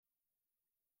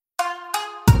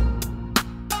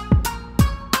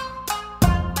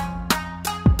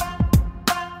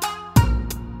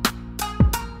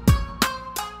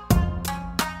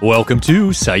Welcome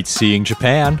to Sightseeing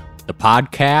Japan, the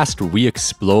podcast where we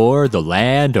explore the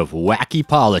land of wacky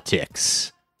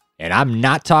politics. And I'm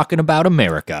not talking about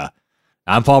America.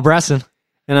 I'm Paul Bresson.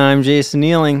 And I'm Jason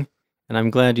Nealing. And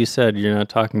I'm glad you said you're not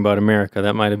talking about America.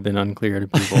 That might have been unclear to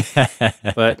people.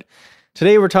 But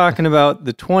today we're talking about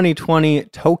the 2020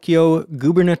 Tokyo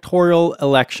gubernatorial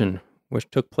election,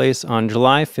 which took place on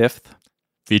July 5th.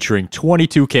 Featuring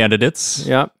 22 candidates.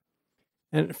 Yep.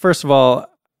 And first of all,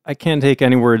 I can't take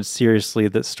any word seriously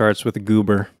that starts with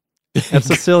goober. That's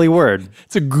a silly word.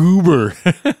 It's a goober.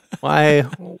 Why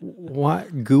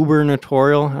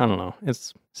gubernatorial? I don't know.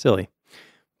 It's silly.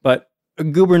 But a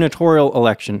gubernatorial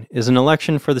election is an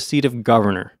election for the seat of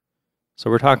governor. So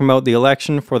we're talking about the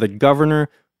election for the governor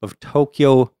of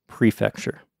Tokyo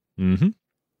Prefecture. Mm-hmm.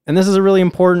 And this is a really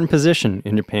important position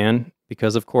in Japan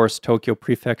because, of course, Tokyo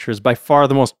Prefecture is by far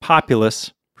the most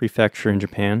populous prefecture in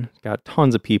Japan. It's got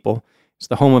tons of people. It's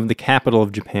the home of the capital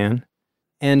of Japan.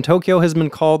 And Tokyo has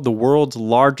been called the world's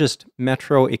largest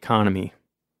metro economy.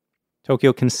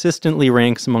 Tokyo consistently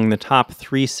ranks among the top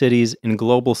 3 cities in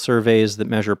global surveys that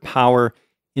measure power,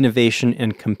 innovation,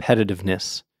 and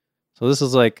competitiveness. So this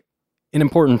is like an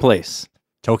important place.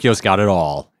 Tokyo's got it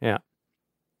all. Yeah.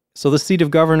 So the seat of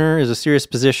governor is a serious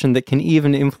position that can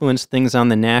even influence things on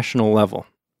the national level.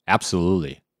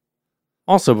 Absolutely.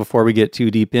 Also, before we get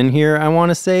too deep in here, I want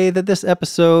to say that this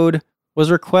episode was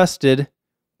requested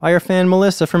by our fan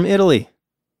Melissa from Italy.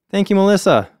 Thank you,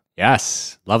 Melissa.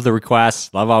 Yes. Love the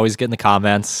request. Love always getting the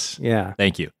comments. Yeah.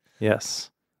 Thank you.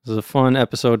 Yes. This was a fun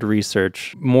episode to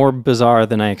research. More bizarre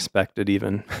than I expected,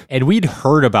 even. And we'd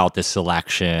heard about this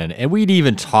election, and we'd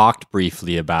even talked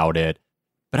briefly about it,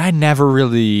 but I never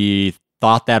really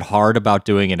thought that hard about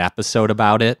doing an episode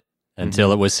about it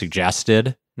until it was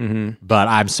suggested. Mm-hmm. But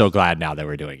I'm so glad now that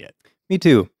we're doing it. Me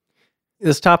too.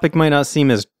 This topic might not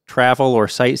seem as travel or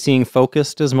sightseeing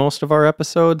focused as most of our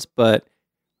episodes, but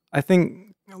I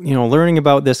think, learning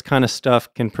about this kind of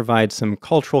stuff can provide some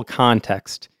cultural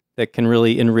context that can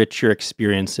really enrich your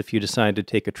experience if you decide to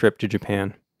take a trip to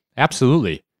Japan.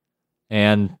 Absolutely.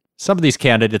 And some of these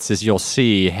candidates, as you'll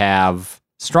see, have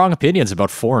strong opinions about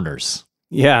foreigners.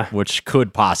 Yeah. Which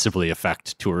could possibly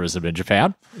affect tourism in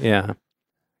Japan. Yeah.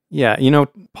 Yeah.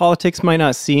 Politics might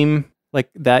not seem like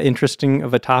that interesting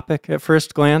of a topic at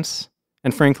first glance.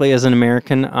 And frankly, as an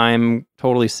American, I'm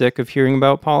totally sick of hearing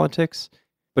about politics.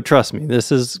 But trust me,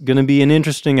 this is going to be an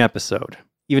interesting episode,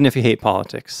 even if you hate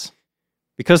politics.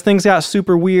 Because things got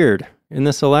super weird in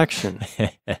this election.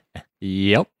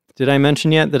 Yep. Did I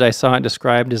mention yet that I saw it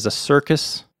described as a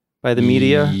circus by the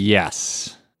media?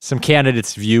 Yes. Some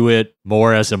candidates view it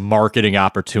more as a marketing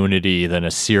opportunity than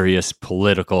a serious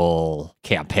political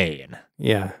campaign.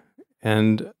 Yeah.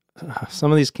 And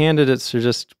some of these candidates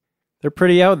they're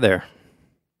pretty out there.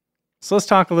 So let's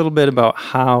talk a little bit about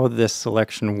how this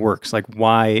selection works, like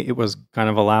why it was kind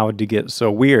of allowed to get so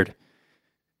weird.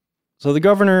 So the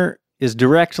governor is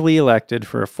directly elected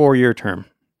for a 4-year term.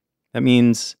 That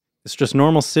means it's just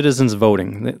normal citizens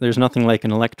voting. There's nothing like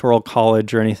an electoral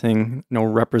college or anything, no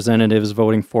representatives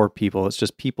voting for people. It's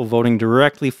just people voting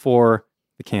directly for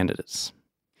the candidates.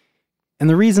 And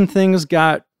the reason things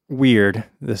got weird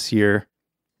this year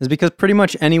is because pretty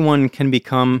much anyone can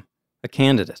become a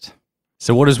candidate.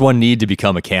 So what does one need to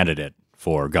become a candidate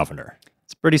for governor?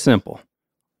 It's pretty simple.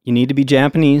 You need to be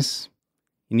Japanese,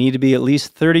 you need to be at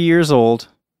least 30 years old,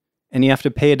 and you have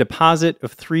to pay a deposit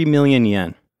of 3 million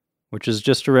yen, which is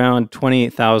just around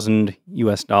 28,000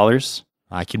 US dollars.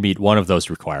 I can meet one of those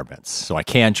requirements, so I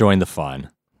can't join the fun.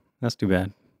 That's too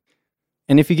bad.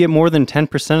 And if you get more than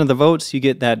 10% of the votes, you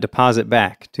get that deposit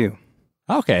back, too.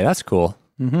 Okay, that's cool.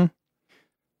 Mm-hmm.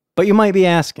 But you might be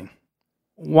asking,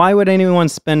 why would anyone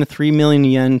spend 3 million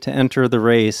yen to enter the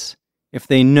race if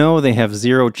they know they have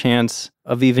zero chance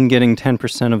of even getting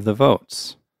 10% of the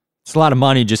votes? It's a lot of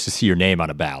money just to see your name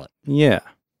on a ballot. Yeah.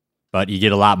 But you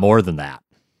get a lot more than that.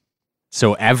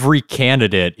 So every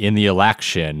candidate in the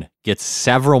election gets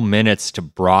several minutes to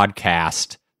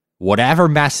broadcast whatever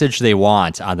message they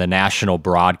want on the national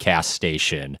broadcast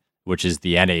station, which is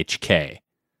the NHK.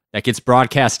 That gets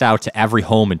broadcast out to every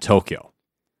home in Tokyo.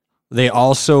 They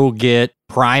also get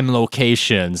prime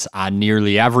locations on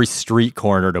nearly every street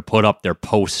corner to put up their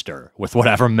poster with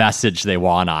whatever message they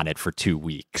want on it for 2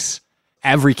 weeks.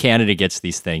 Every candidate gets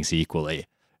these things equally.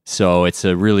 So it's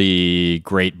a really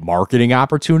great marketing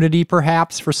opportunity,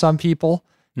 perhaps, for some people.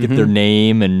 Get their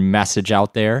name and message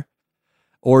out there.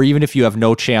 Or even if you have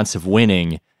no chance of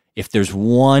winning, if there's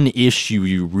one issue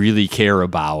you really care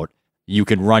about, you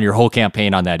can run your whole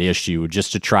campaign on that issue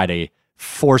just to try to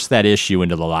force that issue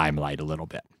into the limelight a little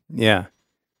bit. Yeah.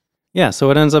 Yeah, so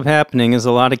what ends up happening is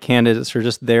a lot of candidates are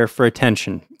just there for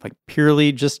attention, like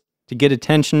purely just to get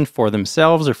attention for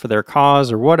themselves or for their cause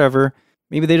or whatever.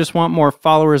 Maybe they just want more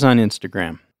followers on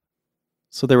Instagram.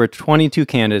 So there were 22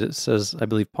 candidates, as I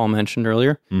believe Paul mentioned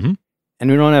earlier. Mm-hmm. And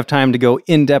we don't have time to go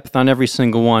in depth on every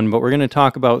single one, but we're going to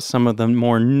talk about some of the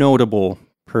more notable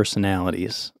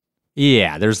personalities.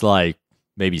 Yeah, there's like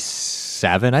maybe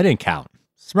 7. I didn't count.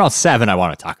 It's around 7 I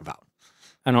want to talk about.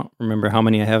 I don't remember how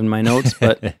many I have in my notes,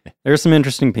 but there's some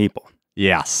interesting people.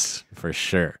 Yes, for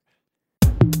sure.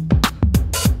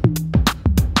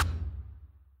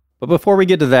 But before we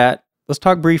get to that, let's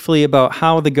talk briefly about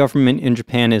how the government in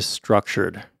Japan is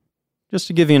structured, just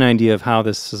to give you an idea of how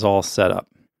this is all set up.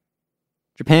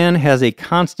 Japan has a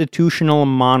constitutional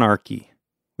monarchy,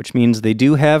 which means they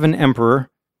do have an emperor,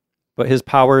 but his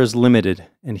power is limited,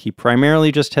 and he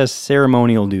primarily just has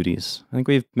ceremonial duties. I think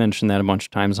we've mentioned that a bunch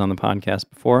of times on the podcast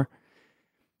before.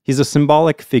 He's a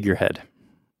symbolic figurehead.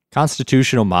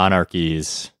 Constitutional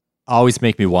monarchies always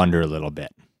make me wonder a little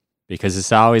bit, because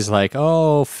it's always like,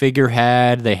 oh,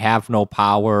 figurehead, they have no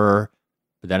power.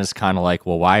 But then it's kind of like,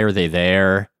 well, why are they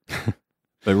there?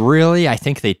 But really, I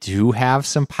think they do have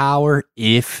some power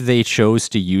if they chose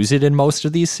to use it in most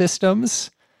of these systems.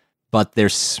 But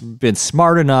they've been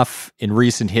smart enough in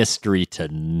recent history to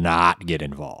not get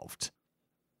involved.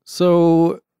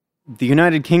 So the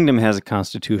United Kingdom has a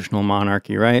constitutional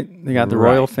monarchy, right? They got the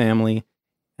royal family.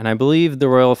 And I believe the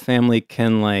royal family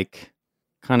can, like,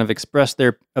 kind of express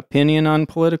their opinion on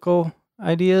political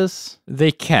ideas.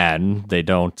 They can. They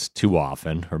don't too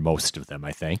often, or most of them,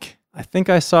 I think. I think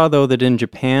I saw, though, that in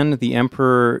Japan, the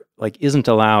emperor, like, isn't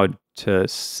allowed to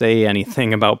say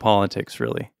anything about politics,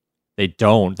 really. They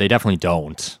don't. They definitely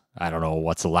don't. I don't know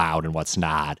what's allowed and what's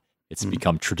not. It's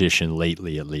become tradition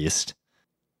lately, at least.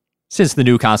 Since the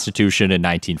new constitution in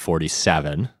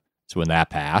 1947 is when that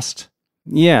passed.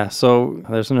 Yeah, so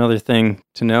there's another thing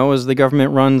to know is the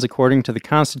government runs according to the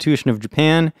Constitution of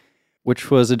Japan, which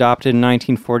was adopted in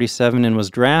 1947 and was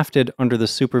drafted under the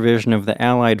supervision of the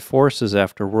Allied forces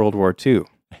after World War II.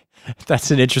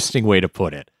 That's an interesting way to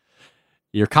put it.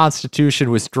 Your constitution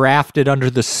was drafted under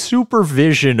the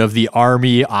supervision of the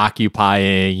army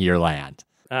occupying your land.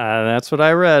 That's what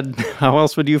I read. How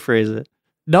else would you phrase it?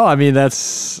 No, I mean,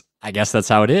 I guess that's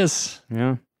how it is.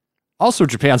 Yeah. Also,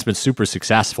 Japan's been super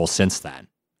successful since then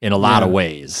in a lot of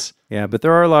ways. Yeah, but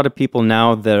there are a lot of people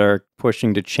now that are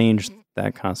pushing to change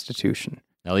that constitution.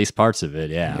 At least parts of it,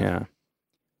 yeah. Yeah.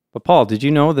 But Paul, did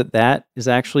you know that that is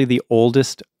actually the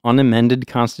oldest unamended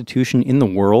constitution in the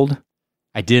world?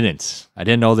 I didn't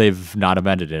know they've not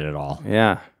amended it at all.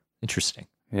 Yeah. Interesting.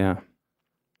 Yeah.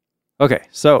 Okay,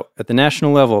 so at the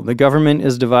national level, the government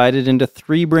is divided into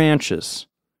 3 branches.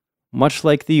 Much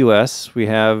like the U.S., we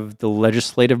have the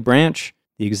legislative branch,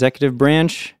 the executive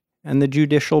branch, and the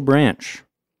judicial branch.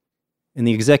 In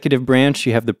the executive branch,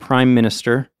 you have the prime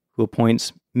minister, who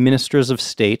appoints ministers of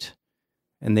state,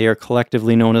 and they are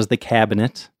collectively known as the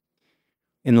cabinet.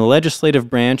 In the legislative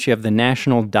branch, you have the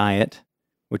national diet,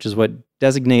 which is what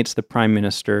designates the prime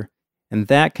minister, and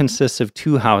that consists of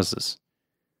 2 houses.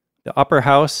 The upper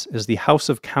house is the House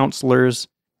of Councilors,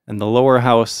 and the lower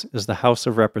house is the House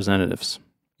of Representatives.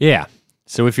 Yeah.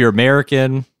 So if you're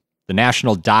American, the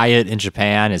national diet in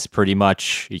Japan is pretty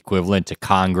much equivalent to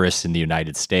Congress in the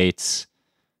United States.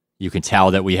 You can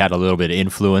tell that we had a little bit of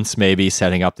influence maybe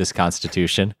setting up this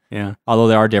constitution. Yeah. Although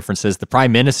there are differences. The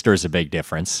prime minister is a big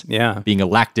difference. Yeah. Being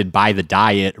elected by the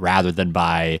diet rather than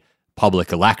by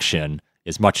public election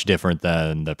is much different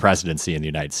than the presidency in the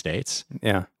United States.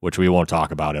 Yeah. Which we won't talk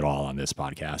about at all on this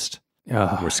podcast.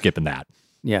 We're skipping that.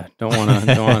 Yeah, don't want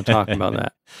to talk about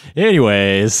that.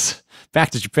 Anyways,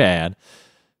 back to Japan.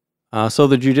 So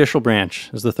the judicial branch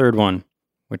is the third one,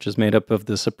 which is made up of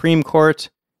the Supreme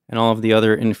Court and all of the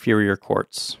other inferior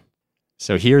courts.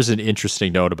 So here's an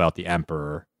interesting note about the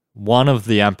emperor. One of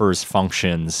the emperor's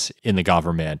functions in the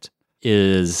government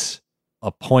is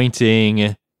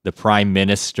appointing the prime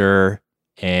minister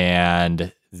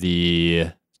and the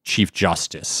chief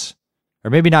justice. Or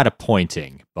maybe not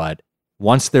appointing, but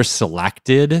once they're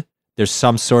selected, there's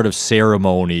some sort of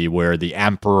ceremony where the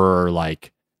emperor,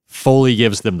 like, fully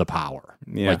gives them the power.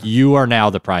 Yeah. Like, you are now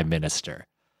the prime minister.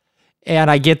 And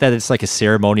I get that it's like a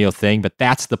ceremonial thing, but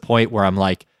that's the point where I'm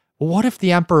like, well, what if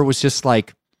the emperor was just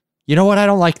like, you know what, I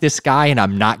don't like this guy and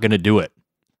I'm not going to do it?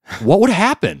 What would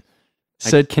happen?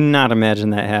 So, I cannot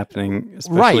imagine that happening,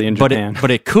 especially in Japan.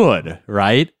 But it could,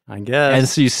 right? I guess. And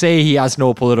so you say he has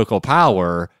no political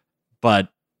power, but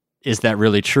is that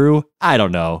really true? I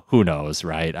don't know. Who knows,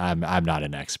 right? I'm not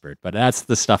an expert, but that's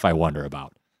the stuff I wonder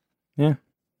about. Yeah.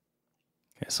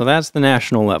 Okay, so that's the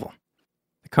national level.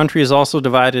 The country is also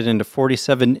divided into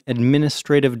 47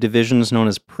 administrative divisions known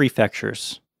as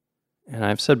prefectures. And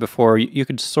I've said before, you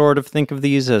could sort of think of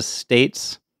these as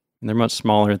states, and they're much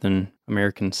smaller than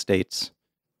American states,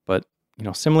 but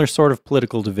similar sort of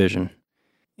political division.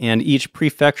 And each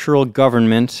prefectural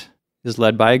government is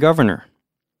led by a governor.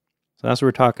 So that's what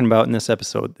we're talking about in this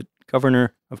episode, the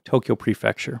governor of Tokyo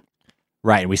Prefecture.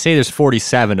 Right, and we say there's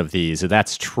 47 of these, and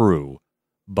that's true,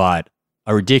 but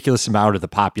a ridiculous amount of the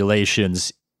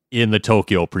population's in the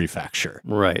Tokyo Prefecture.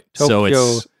 Right. So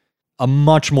it's a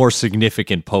much more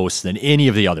significant post than any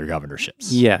of the other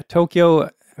governorships. Yeah, Tokyo,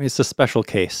 it's a special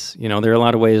case. There are a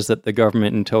lot of ways that the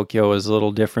government in Tokyo is a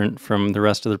little different from the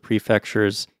rest of the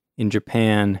prefectures in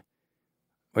Japan,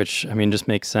 which, just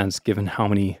makes sense given how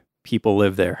many people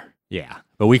live there. Yeah,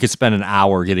 but we could spend an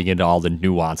hour getting into all the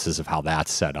nuances of how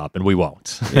that's set up, and we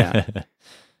won't. Yeah.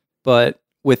 But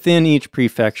within each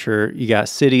prefecture, you got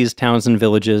cities, towns, and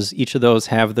villages. Each of those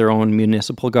have their own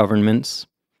municipal governments.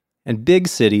 And big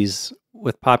cities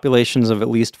with populations of at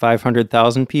least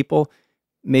 500,000 people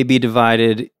may be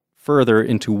divided further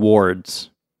into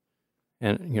wards.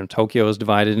 And, Tokyo is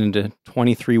divided into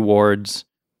 23 wards,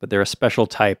 but they're a special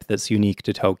type that's unique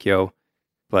to Tokyo.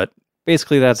 But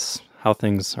basically, that's how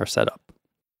things are set up.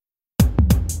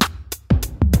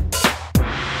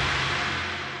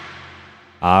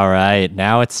 All right,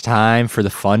 now it's time for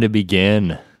the fun to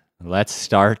begin. Let's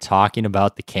start talking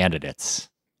about the candidates.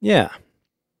 Yeah.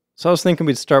 So I was thinking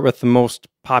we'd start with the most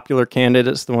popular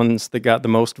candidates, the ones that got the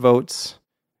most votes,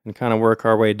 and kind of work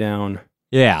our way down.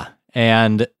 Yeah,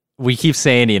 and we keep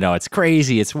saying, it's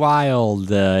crazy, it's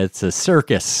wild, it's a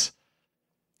circus.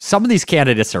 Some of these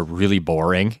candidates are really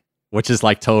boring, which is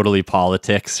like totally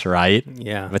politics, right?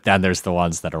 Yeah. But then there's the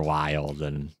ones that are wild,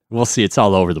 and we'll see, it's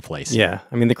all over the place. Yeah,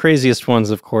 the craziest ones,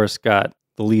 of course, got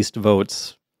the least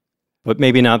votes, but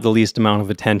maybe not the least amount of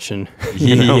attention.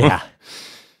 Yeah.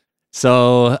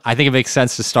 So I think it makes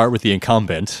sense to start with the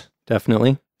incumbent.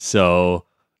 Definitely. So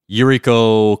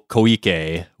Yuriko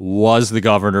Koike was the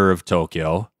governor of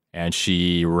Tokyo, and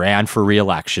she ran for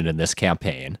re-election in this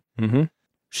campaign. Mm-hmm.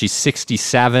 She's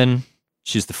 67.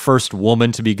 She's the first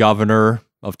woman to be governor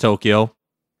of Tokyo.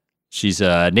 She's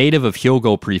a native of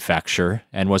Hyogo Prefecture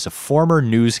and was a former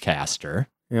newscaster.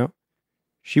 Yep.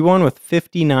 She won with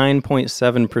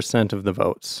 59.7% of the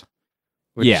votes.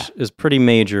 Which is pretty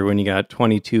major when you got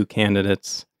 22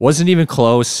 candidates. Wasn't even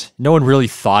close. No one really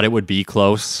thought it would be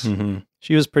close. Mm-hmm.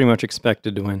 She was pretty much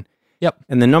expected to win. Yep.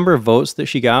 And the number of votes that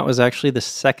she got was actually the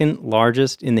second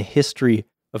largest in the history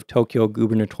of Tokyo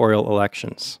gubernatorial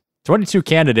elections. 22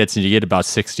 candidates and you get about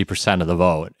 60% of the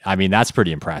vote. That's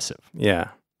pretty impressive. Yeah.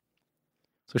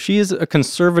 So she is a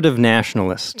conservative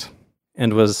nationalist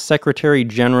and was Secretary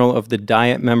General of the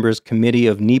Diet Members Committee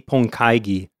of Nippon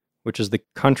Kaigi, which is the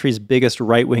country's biggest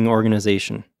right-wing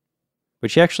organization.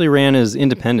 But she actually ran as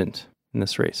independent in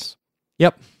this race.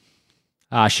 Yep.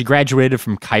 She graduated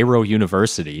from Cairo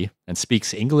University and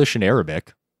speaks English and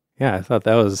Arabic. Yeah, I thought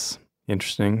that was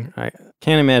interesting. I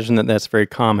can't imagine that that's very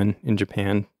common in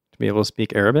Japan to be able to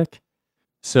speak Arabic.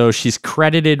 So she's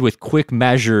credited with quick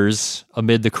measures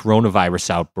amid the coronavirus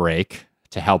outbreak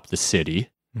to help the city.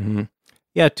 Mm-hmm.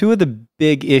 Yeah, two of the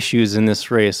big issues in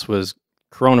this race was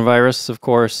coronavirus, of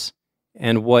course,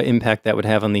 and what impact that would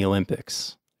have on the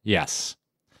Olympics. Yes.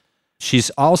 She's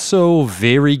also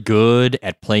very good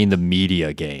at playing the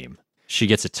media game. She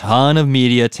gets a ton of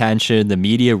media attention. The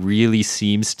media really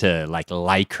seems to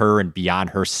like her and be on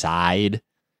her side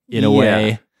in a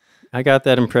way. I got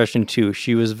that impression too.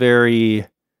 She was very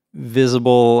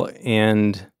visible,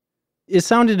 and it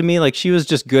sounded to me like she was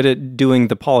just good at doing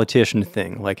the politician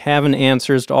thing, like having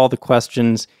answers to all the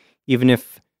questions, even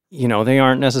if they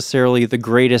aren't necessarily the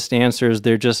greatest answers.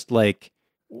 They're just like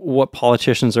what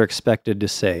politicians are expected to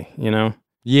say,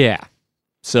 Yeah.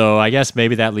 So I guess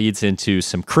maybe that leads into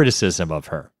some criticism of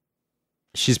her.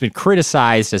 She's been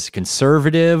criticized as a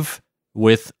conservative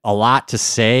with a lot to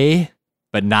say,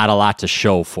 but not a lot to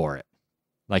show for it.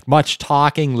 Like much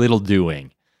talking, little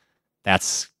doing.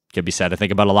 That's could be said, I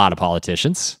think, about a lot of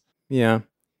politicians. Yeah.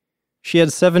 She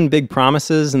had 7 big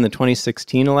promises in the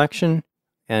 2016 election.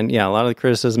 And yeah, a lot of the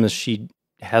criticism is she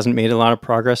hasn't made a lot of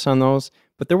progress on those.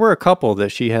 But there were a couple that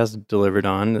she has delivered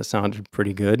on that sounded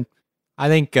pretty good. I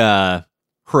think her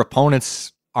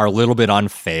opponents are a little bit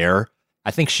unfair.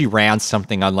 I think she ran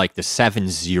something on like the 7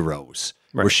 zeros,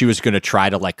 right, where she was going to try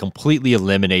to like completely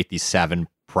eliminate these 7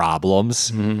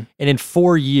 problems. Mm-hmm. And in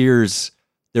 4 years,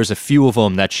 there's a few of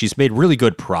them that she's made really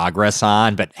good progress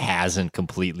on, but hasn't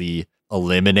completely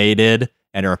eliminated.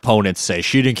 And her opponents say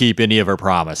she didn't keep any of her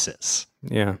promises.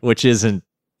 Yeah. Which isn't,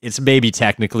 it's maybe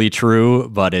technically true,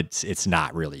 but it's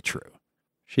not really true.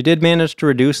 She did manage to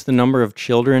reduce the number of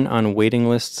children on waiting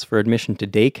lists for admission to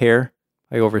daycare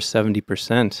by over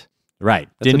 70%. Right.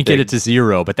 That's a Didn't get big- it to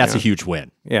 0, but that's a Yeah. huge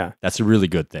win. Yeah, That's a really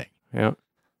good thing. yeah.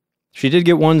 She did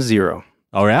get 1 0.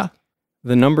 Oh, yeah?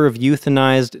 The number of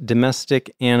euthanized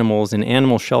domestic animals in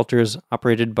animal shelters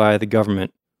operated by the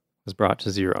government was brought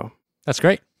to 0. That's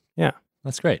great. Yeah.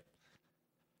 That's great.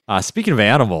 Speaking of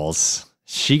animals,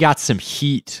 she got some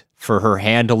heat for her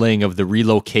handling of the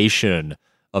relocation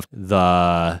of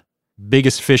the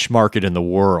biggest fish market in the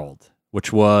world,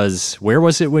 which was, where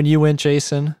was it when you went,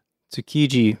 Jason?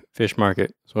 Tsukiji Fish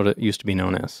Market is what it used to be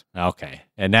known as. Okay.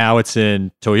 And now it's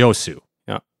in Toyosu.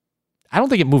 Yeah. I don't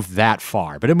think it moved that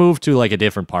far, but it moved to like a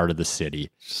different part of the city.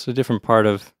 Just a different part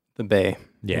of the bay.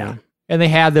 Yeah. And they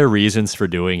had their reasons for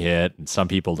doing it. And some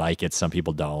people like it, some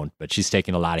people don't. But she's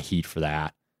taking a lot of heat for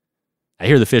that. I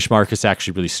hear the fish market's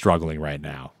actually really struggling right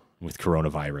now with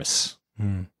coronavirus.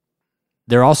 Hmm.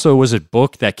 There also was a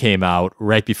book that came out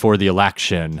right before the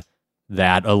election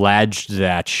that alleged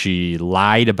that she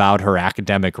lied about her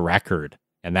academic record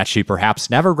and that she perhaps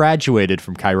never graduated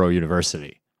from Cairo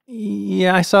University.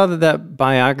 Yeah, I saw that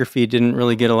biography didn't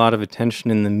really get a lot of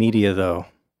attention in the media, though.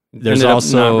 It There's ended up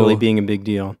also- not really being a big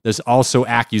deal. There's also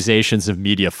accusations of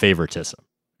media favoritism.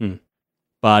 Hmm.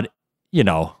 But, you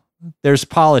know, there's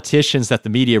politicians that the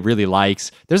media really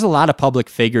likes. There's a lot of public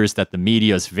figures that the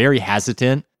media is very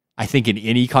hesitant, I think, in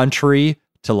any country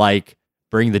to like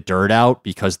bring the dirt out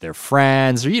because they're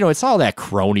friends or, you know, it's all that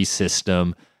crony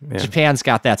system. Yeah, Japan's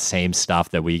got that same stuff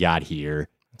that we got here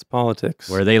it's politics.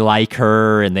 where they like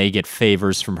her and they get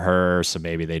favors from her. So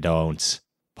maybe they don't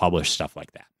publish stuff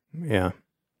like that. Yeah.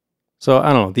 So,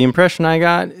 I don't know. The impression I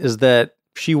got is that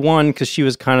she won because she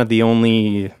was kind of the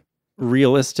only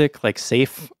realistic, like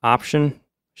safe option.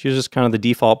 She was just kind of the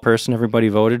default person everybody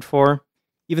voted for,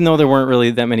 even though there weren't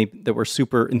really that many that were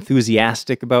super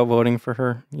enthusiastic about voting for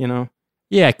her, you know?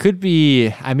 Yeah, it could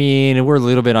be. I mean, we're a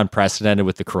little bit unprecedented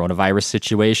with the coronavirus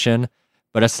situation,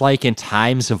 but it's like in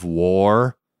times of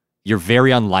war, you're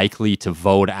very unlikely to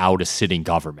vote out a sitting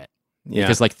government Yeah.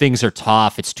 because like things are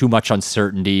tough. It's too much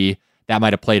uncertainty. That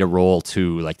might have played a role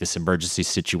to like this emergency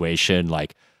situation.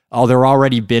 Like, oh, they're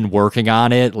already been working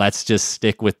on it. Let's just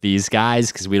stick with these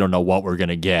guys because we don't know what we're going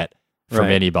to get from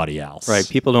Right. anybody else. Right.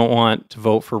 People don't want to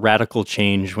vote for radical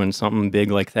change when something big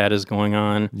like that is going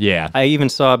on. Yeah. I even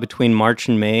saw between March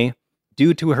and May,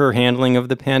 due to her handling of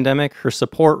the pandemic, her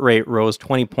support rate rose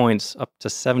 20 points up to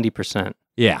 70%.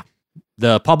 Yeah.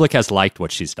 The public has liked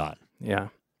what she's done. Yeah.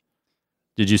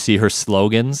 Did you see her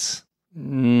slogans? I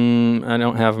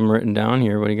don't have them written down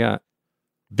here. What do you got?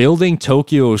 Building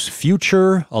Tokyo's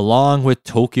future along with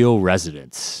Tokyo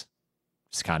residents.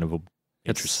 It's kind of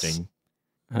interesting.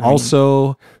 I mean,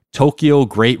 Also, Tokyo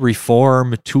Great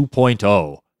Reform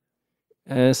 2.0.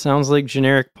 it sounds like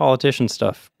generic politician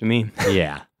stuff to me.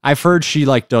 Yeah. I've heard she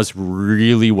like does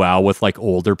really well with like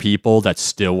older people that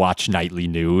still watch nightly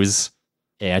news,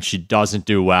 and she doesn't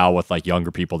do well with like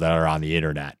younger people that are on the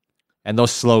internet. And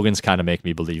those slogans kind of make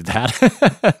me believe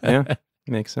that. Yeah,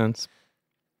 makes sense.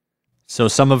 So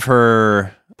some of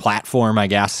her platform, I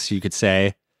guess you could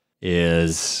say,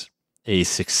 is a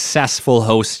successful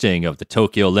hosting of the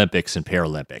Tokyo Olympics and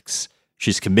Paralympics.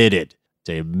 She's committed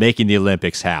to making the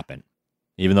Olympics happen,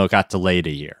 even though it got delayed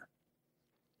a year.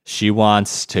 She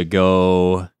wants to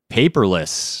go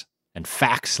paperless and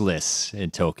faxless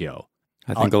in Tokyo.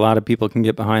 I think a lot of people can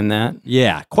get behind that.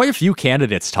 Yeah, quite a few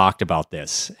candidates talked about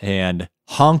this. And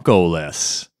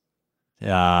Honko-less.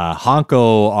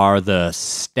 Honko are the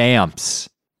stamps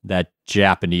that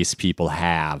Japanese people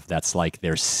have. That's like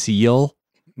their seal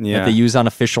that Yeah. they use on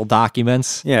official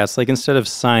documents. Yeah, it's like instead of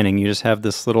signing, you just have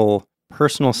this little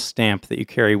personal stamp that you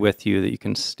carry with you that you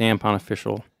can stamp on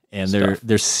official. And stuff.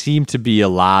 there seem to be a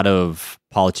lot of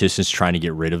politicians trying to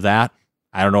get rid of that.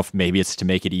 I don't know if maybe it's to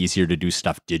make it easier to do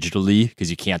stuff digitally because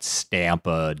you can't stamp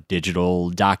a digital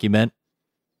document.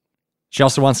 She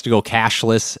also wants to go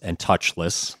cashless and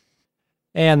touchless.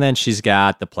 And then she's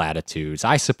got the platitudes.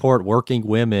 I support working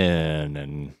women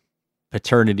and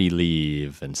paternity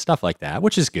leave and stuff like that,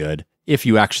 which is good if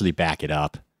you actually back it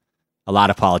up. A lot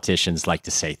of politicians like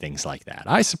to say things like that.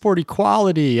 I support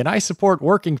equality and I support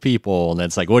working people. And then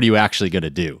it's like, what are you actually going to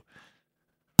do?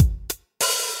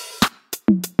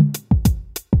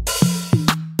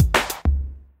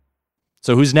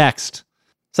 So who's next?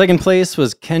 Second place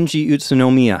was Kenji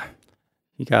Utsunomiya.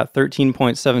 He got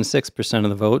 13.76% of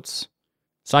the votes.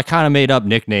 So I kind of made up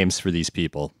nicknames for these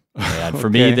people. And for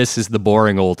me, Okay. this is the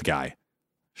boring old guy.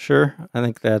 Sure, I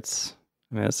think that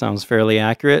sounds fairly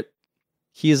accurate.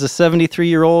 He is a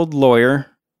 73-year-old lawyer,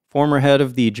 former head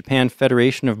of the Japan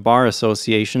Federation of Bar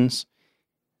Associations,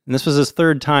 And this was his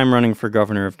third time running for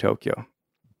governor of Tokyo.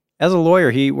 As a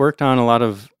lawyer, he worked on a lot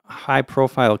of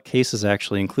high-profile cases,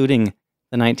 actually, including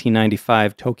the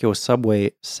 1995 Tokyo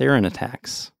subway sarin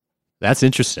attacks. That's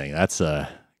interesting. That's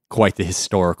quite the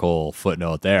historical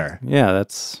footnote there. Yeah,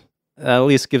 that at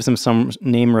least gives him some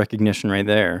name recognition right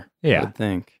there. Yeah. I would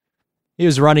think. He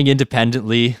was running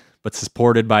independently, but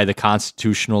supported by the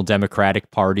Constitutional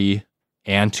Democratic Party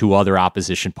and 2 other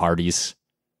opposition parties.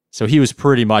 So he was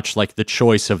pretty much like the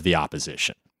choice of the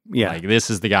opposition. Yeah. Like, this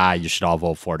is the guy you should all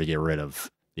vote for to get rid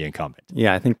of the incumbent.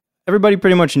 Yeah, I think everybody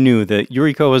pretty much knew that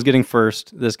Yuriko was getting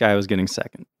first, this guy was getting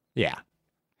second. Yeah.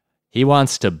 He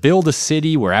wants to build a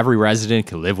city where every resident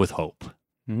can live with hope.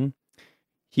 Mm-hmm.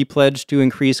 He pledged to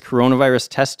increase coronavirus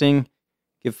testing,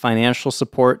 give financial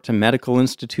support to medical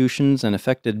institutions and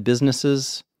affected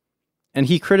businesses. And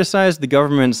he criticized the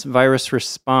government's virus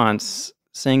response,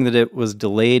 saying that it was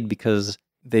delayed because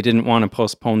they didn't want to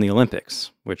postpone the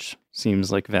Olympics, which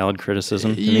seems like valid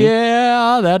criticism to me.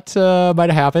 Yeah, that might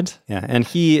have happened. Yeah, and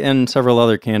he and several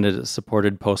other candidates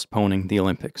supported postponing the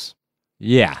Olympics.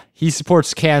 Yeah, he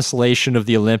supports cancellation of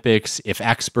the Olympics if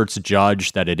experts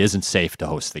judge that it isn't safe to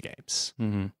host the games.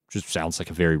 Mm-hmm. Which sounds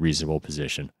like a very reasonable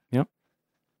position. Yep.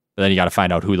 But then you got to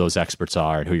find out who those experts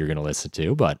are and who you're going to listen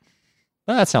to. But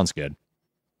that sounds good.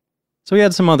 So he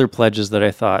had some other pledges that I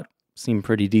thought seemed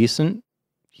pretty decent.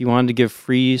 He wanted to give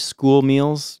free school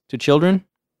meals to children.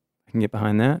 I can get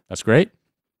behind that. That's great.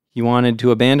 He wanted to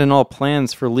abandon all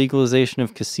plans for legalization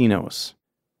of casinos.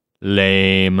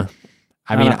 Lame.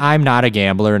 I mean, I'm not a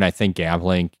gambler, and I think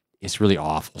gambling is really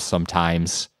awful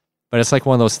sometimes. But it's like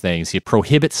one of those things. You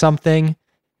prohibit something,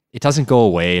 it doesn't go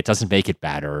away. It doesn't make it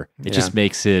better. It just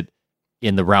makes it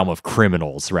in the realm of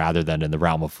criminals rather than in the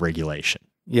realm of regulation.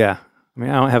 Yeah. I mean,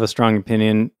 I don't have a strong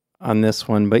opinion on this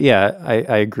one, but yeah,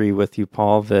 I agree with you,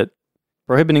 Paul, that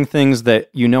prohibiting things that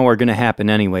you know are going to happen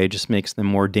anyway just makes them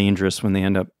more dangerous when they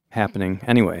end up happening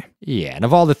anyway. Yeah, and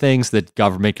of all the things that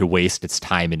government could waste its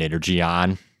time and energy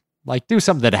on, like, do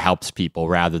something that helps people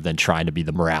rather than trying to be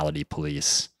the morality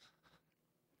police,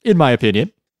 in my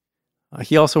opinion.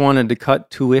 He also wanted to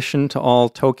cut tuition to all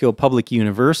Tokyo public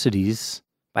universities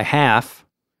by half,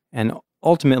 and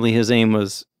ultimately his aim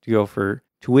was to go for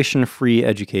tuition-free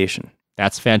education.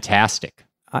 That's fantastic.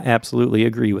 I absolutely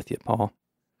agree with you, Paul.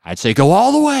 I'd say go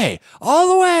all the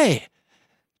way.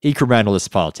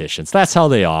 Incrementalist politicians, that's how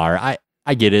they are.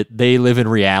 I get it. They live in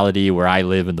reality where I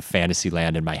live in the fantasy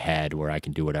land in my head where I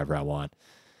can do whatever I want.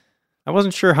 I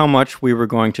wasn't sure how much we were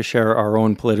going to share our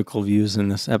own political views in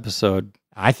this episode.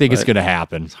 I think it's going to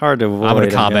happen. It's hard to avoid. I'm going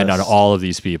to comment on all of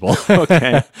these people.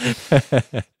 Okay.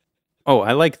 Oh,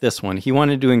 I like this one. He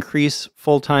wanted to increase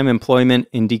full-time employment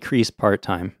and decrease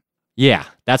part-time. Yeah,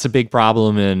 that's a big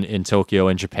problem in Tokyo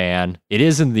and Japan. It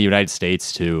is in the United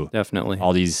States too. Definitely.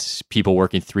 All these people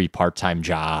working 3 part-time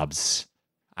jobs.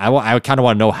 I kind of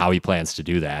want to know how he plans to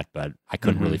do that, but I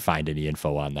couldn't really find any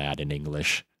info on that in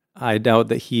English. I doubt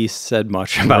that he said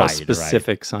much about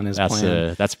specifics on his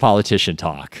plan. That's politician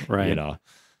talk, right? You know.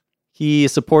 He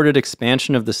supported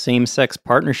expansion of the same-sex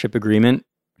partnership agreement,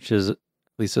 which is at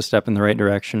least a step in the right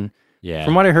direction. Yeah.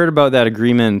 From what I heard about that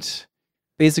agreement,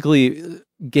 basically,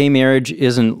 gay marriage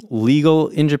isn't legal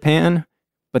in Japan,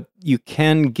 but you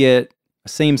can get a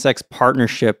same-sex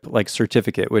partnership like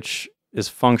certificate, which is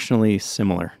functionally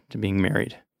similar to being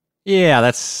married. Yeah,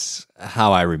 that's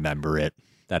how I remember it.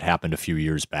 That happened a few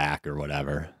years back or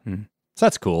whatever. Mm. So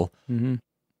that's cool. Mm-hmm.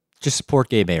 Just support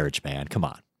gay marriage, man. Come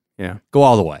on. Yeah. Go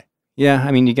all the way. Yeah,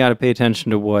 I mean, you got to pay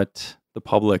attention to what the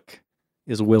public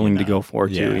is willing to go for,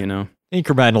 too, you know?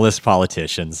 Incrementalist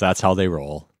politicians, that's how they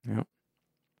roll. Yep.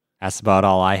 That's about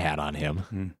all I had on him.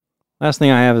 Mm-hmm. Last thing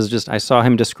I have is just, I saw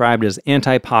him described as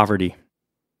anti-poverty.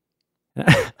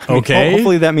 Okay.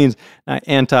 Hopefully that means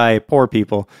anti-poor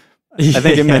people. I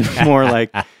think it meant more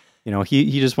like, you know,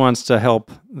 he just wants to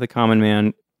help the common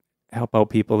man, help out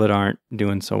people that aren't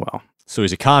doing so well. So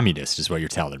he's a communist, is what you're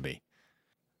telling me.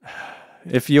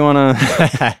 If you want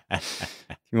to,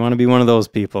 you want to be one of those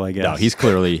people, I guess. No, he's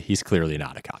clearly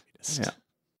not a communist.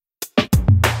 Yeah.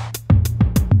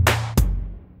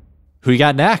 Who you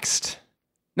got next?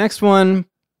 Next one,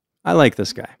 I like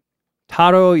this guy,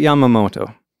 Taro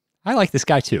Yamamoto. I like this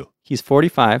guy too. He's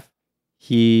 45.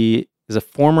 He is a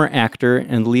former actor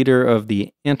and leader of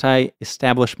the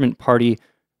anti-establishment party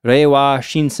Reiwa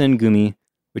Shinsengumi,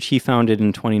 which he founded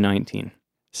in 2019.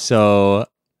 So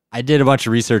I did a bunch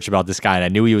of research about this guy, and I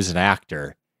knew he was an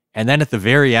actor. And then at the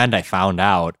very end, I found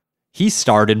out he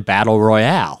starred in Battle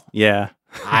Royale. Yeah.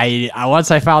 I once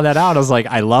I found that out, I was like,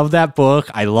 I love that book.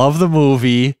 I love the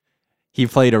movie. He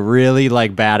played a really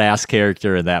like badass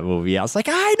character in that movie. I was like,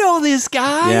 I know this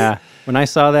guy. Yeah. When I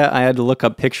saw that, I had to look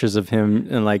up pictures of him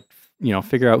and like,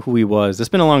 figure out who he was. It's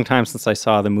been a long time since I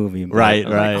saw the movie. Right.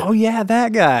 Like, oh yeah,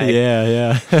 that guy.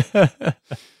 Yeah.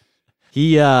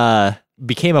 He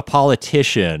became a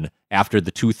politician after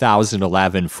the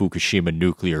 2011 Fukushima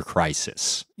nuclear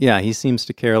crisis. Yeah, he seems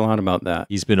to care a lot about that.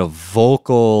 He's been a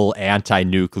vocal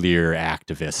anti-nuclear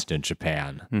activist in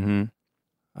Japan.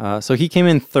 Mm-hmm. So he came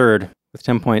in third with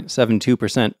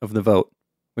 10.72% of the vote,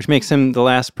 which makes him the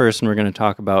last person we're going to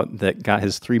talk about that got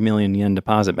his 3 million yen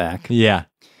deposit back. Yeah.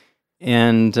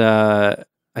 And I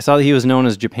saw that he was known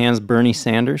as Japan's Bernie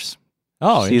Sanders.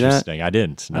 Oh, See interesting. that? I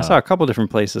didn't. No. I saw a couple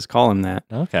different places call him that.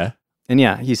 Okay. And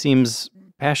yeah, he seems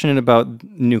passionate about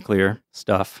nuclear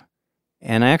stuff.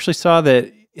 And I actually saw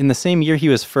that in the same year he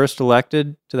was first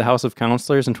elected to the House of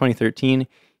Councilors in 2013,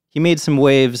 he made some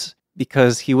waves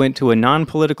because he went to a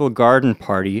non-political garden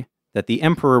party that the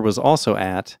emperor was also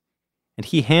at, and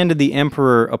he handed the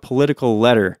emperor a political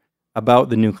letter about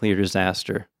the nuclear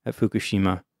disaster at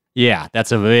Fukushima. Yeah,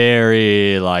 that's a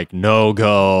very like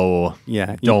no-go,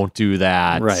 Yeah, don't do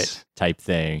that Right. type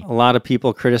thing. a lot of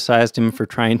people criticized him for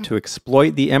trying to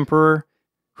exploit the emperor.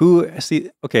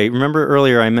 Remember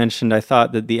earlier I mentioned I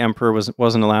thought that the emperor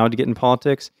wasn't allowed to get in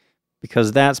politics?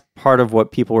 Because that's part of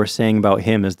what people were saying about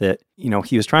him is that,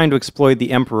 he was trying to exploit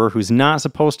the emperor who's not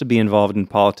supposed to be involved in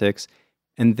politics.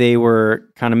 And they were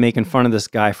kind of making fun of this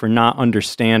guy for not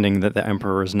understanding that the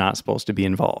emperor is not supposed to be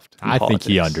involved in I politics.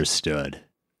 think he understood.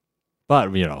 But,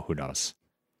 who knows?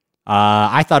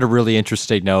 I thought a really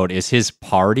interesting note is his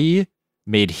party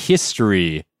made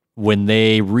history when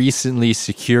they recently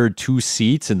secured 2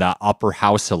 seats in the upper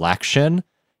house election,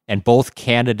 and both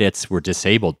candidates were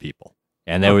disabled people.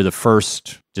 And they were the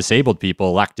first disabled people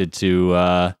elected to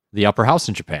the upper house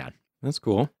in Japan. That's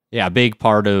cool. Yeah, a big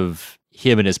part of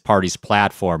him and his party's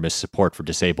platform is support for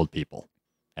disabled people.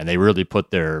 And they really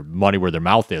put their money where their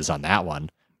mouth is on that one,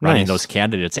 running Nice. those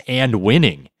candidates and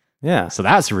winning. Yeah, So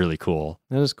that's really cool.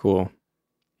 that is cool.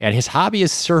 And his hobby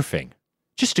is surfing.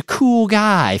 Just a cool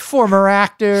guy, former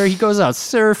actor. He goes out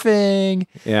surfing.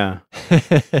 Yeah.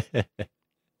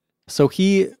 So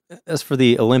as for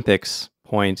the Olympics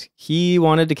point, he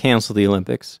wanted to cancel the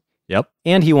Olympics. Yep.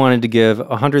 And he wanted to give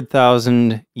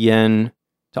 100,000 yen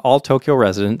to all Tokyo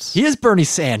residents. He is Bernie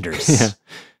Sanders Yeah.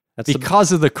 That's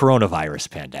because of the coronavirus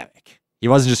pandemic. He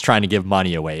wasn't just trying to give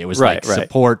money away. It was Right.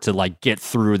 support to like get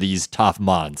through these tough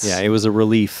months. it was a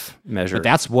relief measure. But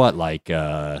that's what, like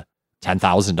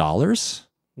 $10,000?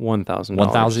 $1,000.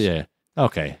 1,000? Yeah.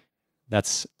 Okay.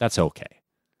 That's okay.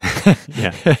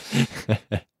 Yeah.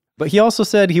 But he also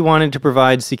said he wanted to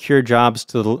provide secure jobs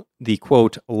to the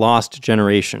quote, lost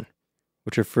generation,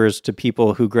 which refers to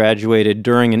people who graduated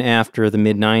during and after the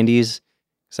mid-90s,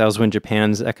 because that was when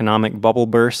Japan's economic bubble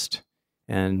burst,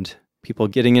 and people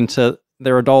getting into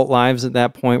their adult lives at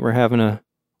that point were having a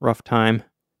rough time.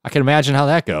 I can imagine how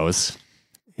that goes.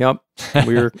 Yep,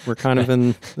 we're kind of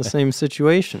in the same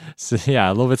situation. So, yeah,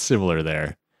 a little bit similar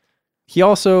there. He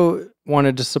also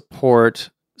wanted to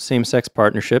support same-sex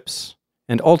partnerships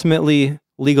and ultimately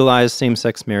legalize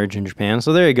same-sex marriage in Japan.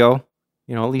 So there you go.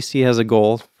 At least he has a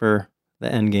goal for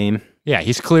the end game. Yeah,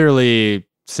 he's clearly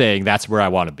saying that's where I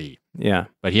want to be. Yeah.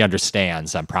 But he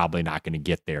understands I'm probably not going to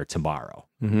get there tomorrow.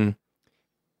 Mm-hmm.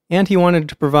 And he wanted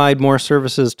to provide more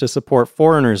services to support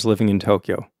foreigners living in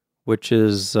Tokyo, which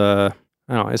is, it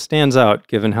stands out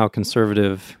given how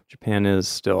conservative Japan is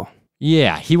still.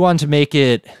 Yeah, he wanted to make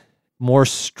it more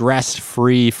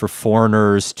stress-free for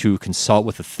foreigners to consult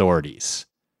with authorities.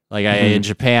 Like in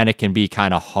Japan, it can be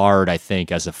kind of hard, I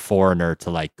think, as a foreigner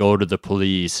to like go to the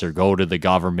police or go to the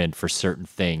government for certain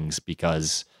things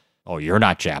because, you're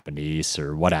not Japanese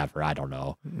or whatever. I don't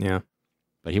know. Yeah.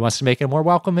 But he wants to make it a more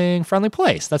welcoming, friendly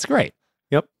place. That's great.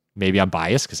 Yep. Maybe I'm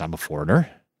biased because I'm a foreigner,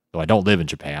 though I don't live in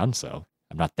Japan, so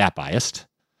I'm not that biased.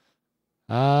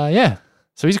 Yeah.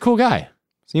 So he's a cool guy.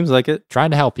 Seems like it.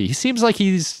 Trying to help you. He seems like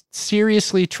he's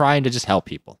seriously trying to just help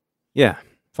people, Yeah.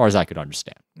 as far as I could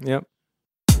understand. Yep.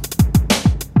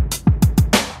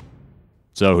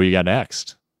 So who you got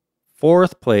next?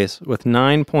 Fourth place with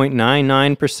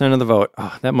 9.99% of the vote.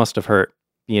 Oh, that must have hurt.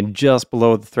 Being just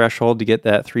below the threshold to get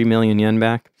that 3 million yen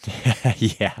back.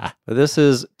 Yeah. But this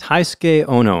is Taisuke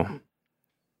Ono.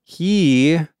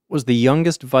 He was the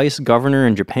youngest vice governor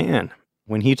in Japan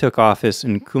when he took office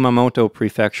in Kumamoto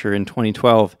Prefecture in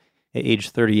 2012 at age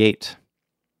 38.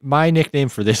 My nickname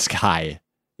for this guy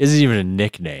isn't even a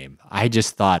nickname. I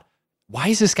just thought, why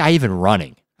is this guy even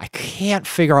running? I can't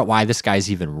figure out why this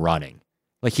guy's even running.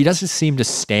 Like, he doesn't seem to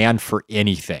stand for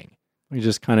anything.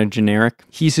 Just kind of generic.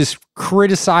 He just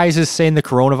criticizes saying the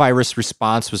coronavirus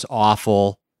response was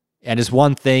awful. And his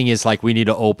one thing is like, we need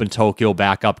to open Tokyo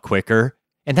back up quicker.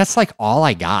 And that's like all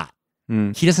I got.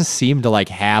 He doesn't seem to like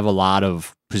have a lot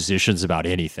of positions about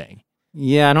anything.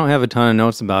 Yeah, I don't have a ton of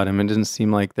notes about him. It didn't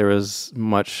seem like there was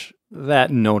much that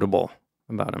notable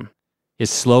about him. His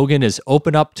slogan is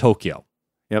open up Tokyo.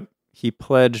 Yep. He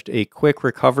pledged a quick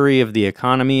recovery of the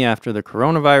economy after the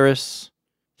coronavirus.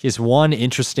 His one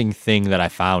interesting thing that I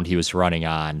found he was running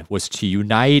on was to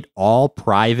unite all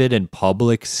private and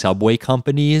public subway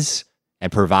companies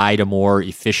and provide a more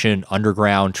efficient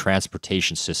underground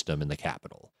transportation system in the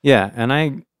capital. Yeah, and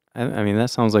I mean, that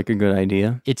sounds like a good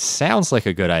idea. It sounds like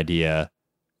a good idea,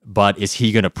 but is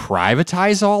he going to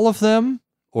privatize all of them?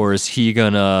 Or is he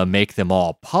going to make them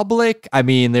all public? I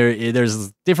mean,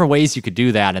 there's different ways you could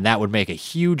do that, and that would make a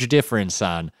huge difference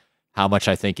on how much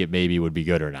I think it maybe would be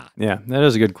good or not. Yeah, that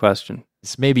is a good question.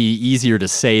 It's maybe easier to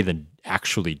say than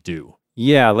actually do.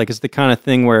 Yeah, like it's the kind of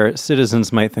thing where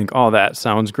citizens might think, oh, that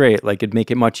sounds great. Like it'd make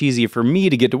it much easier for me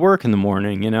to get to work in the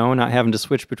morning, not having to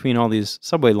switch between all these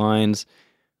subway lines.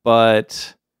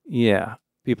 But yeah,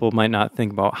 people might not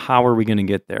think about how are we going to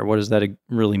get there? What does that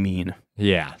really mean?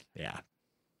 Yeah.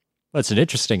 Well, it's an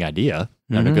interesting idea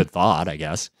and a good thought, I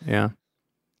guess. Yeah.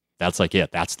 That's like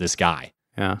it. That's this guy.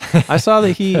 Yeah. I saw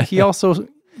that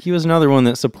he was another one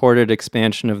that supported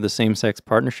expansion of the same-sex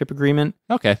partnership agreement.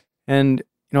 Okay. And,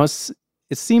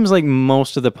 it seems like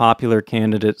most of the popular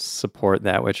candidates support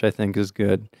that, which I think is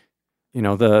good. The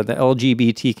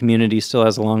LGBT community still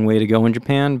has a long way to go in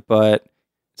Japan, but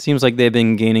it seems like they've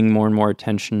been gaining more and more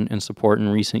attention and support in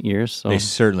recent years. So they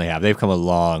certainly have. They've come a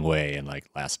long way in like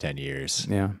last 10 years.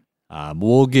 Yeah.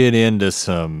 We'll get into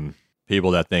some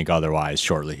people that think otherwise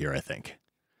shortly here, I think.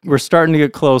 We're starting to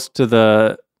get close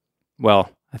to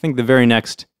I think the very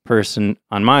next person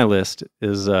on my list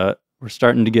is, we're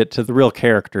starting to get to the real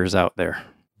characters out there,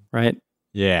 right?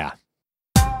 Yeah.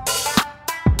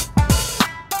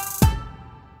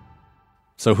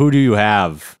 So who do you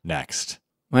have next?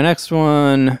 My next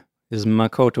one is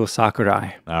Makoto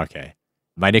Sakurai. Okay.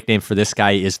 My nickname for this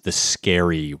guy is the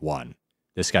scary one.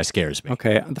 This guy scares me.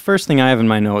 Okay. The first thing I have in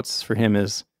my notes for him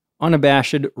is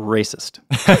unabashed racist.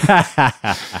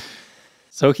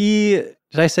 So did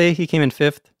I say he came in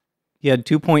fifth? He had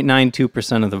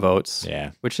 2.92% of the votes.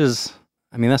 Yeah. Which is,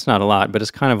 that's not a lot, but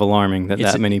it's kind of alarming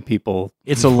that many people.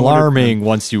 It's alarming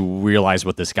once you realize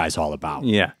what this guy's all about.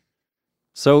 Yeah.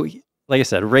 So, like I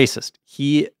said, racist.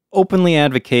 He openly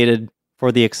advocated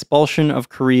for the expulsion of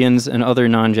Koreans and other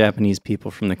non-Japanese people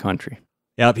from the country.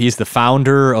 Yep, he's the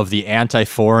founder of the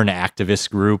anti-foreign activist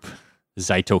group,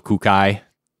 Zaito Kukai.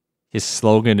 His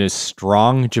slogan is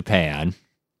Strong Japan,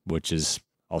 which is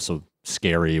also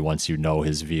scary once you know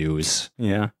his views.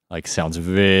 Yeah. Like, sounds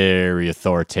very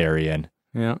authoritarian.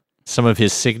 Yeah. Some of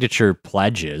his signature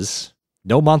pledges: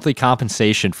 no monthly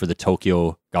compensation for the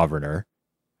Tokyo governor,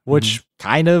 which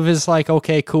kind of is like,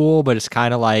 okay, cool, but it's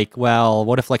kind of like, well,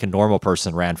 what if like a normal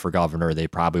person ran for governor? They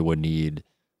probably would need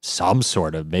some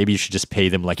sort of, maybe you should just pay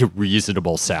them like a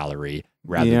reasonable salary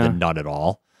rather than none at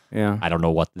all. Yeah. I don't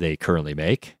know what they currently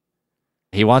make.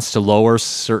 He wants to lower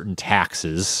certain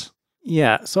taxes.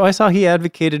 Yeah. So I saw he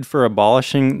advocated for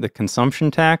abolishing the consumption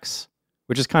tax,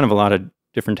 which is kind of a lot of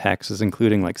different taxes,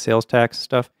 including like sales tax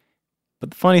stuff.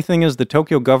 But the funny thing is the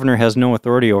Tokyo governor has no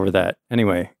authority over that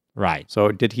anyway. Right. So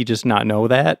did he just not know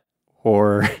that?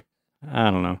 Or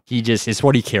I don't know. It's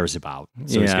what he cares about.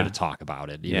 So he's Yeah. going to talk about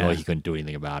it, even Yeah. though he couldn't do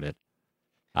anything about it.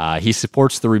 He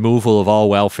supports the removal of all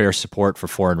welfare support for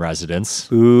foreign residents.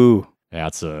 Ooh.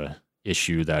 That's a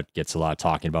issue that gets a lot of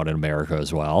talking about in America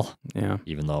as well, Yeah.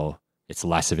 even though it's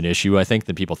less of an issue, I think,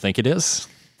 than people think it is.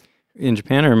 In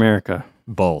Japan or America?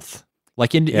 Both.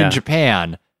 Like in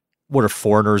Japan, what are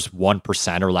foreigners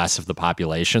 1% or less of the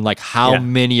population? Like how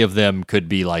many of them could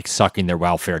be like sucking their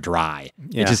welfare dry?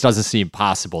 Yeah. It just doesn't seem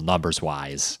possible numbers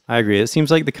wise. I agree. It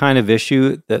seems like the kind of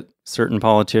issue that certain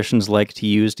politicians like to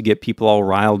use to get people all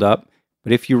riled up.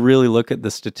 But if you really look at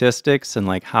the statistics and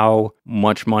like how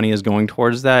much money is going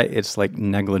towards that, it's like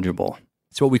negligible.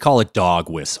 It's what we call a dog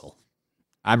whistle.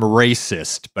 I'm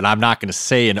racist, but I'm not going to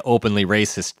say an openly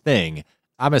racist thing.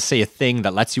 I'm going to say a thing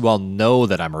that lets you all know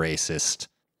that I'm racist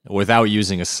without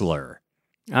using a slur.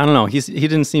 I don't know. He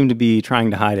didn't seem to be trying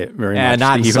to hide it very much.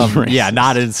 Not in He was some, racist.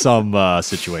 not in some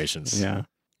situations.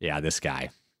 Yeah. This guy.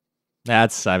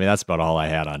 That's about all I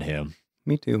had on him.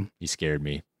 Me too. He scared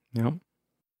me. Yep.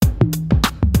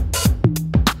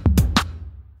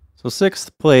 So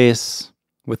sixth place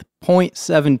with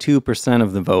 0.72%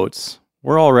 of the votes.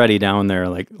 We're already down there,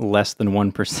 like less than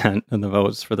 1% of the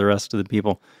votes for the rest of the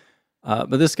people.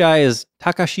 But this guy is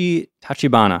Takashi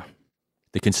Tachibana.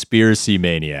 The conspiracy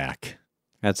maniac.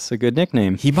 That's a good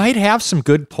nickname. He might have some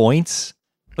good points,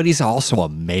 but he's also a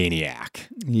maniac.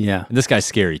 Yeah. And this guy's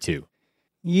scary too.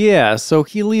 Yeah, so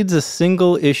he leads a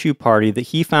single-issue party that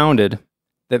he founded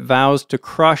that vows to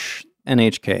crush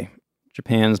NHK,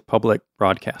 Japan's public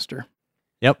broadcaster.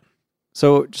 Yep.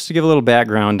 So just to give a little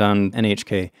background on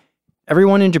NHK,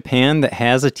 everyone in Japan that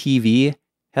has a TV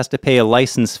has to pay a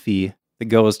license fee that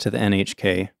goes to the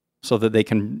NHK so that they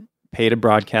can pay to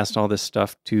broadcast all this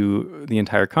stuff to the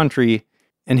entire country.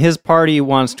 And his party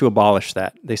wants to abolish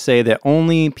that. They say that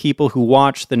only people who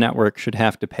watch the network should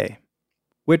have to pay.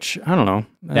 Which, I don't know.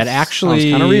 That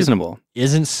actually kind of reasonable.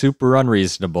 Isn't super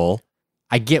unreasonable.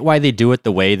 I get why they do it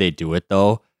the way they do it,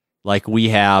 though. Like, we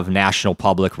have national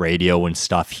public radio and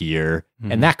stuff here,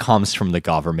 and that comes from the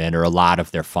government, or a lot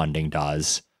of their funding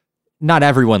does. Not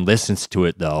everyone listens to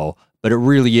it, though, but it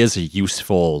really is a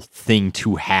useful thing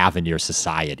to have in your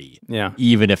society. Yeah.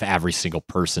 Even if every single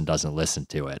person doesn't listen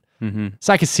to it. Mm-hmm.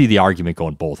 So I can see the argument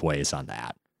going both ways on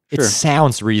that. Sure. It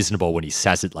sounds reasonable when he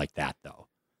says it like that, though.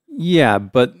 Yeah,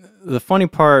 but the funny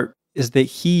part is that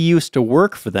he used to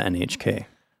work for the NHK.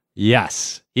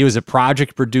 Yes. He was a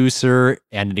project producer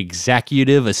and an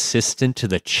executive assistant to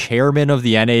the chairman of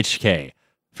the NHK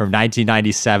from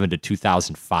 1997 to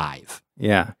 2005.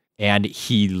 Yeah. And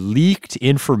he leaked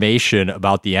information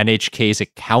about the NHK's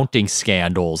accounting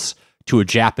scandals to a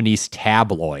Japanese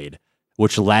tabloid,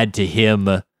 which led to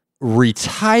him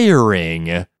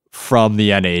retiring from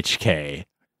the NHK.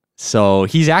 So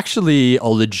he's actually a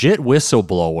legit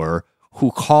whistleblower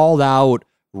who called out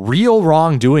real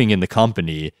wrongdoing in the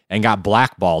company and got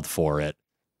blackballed for it.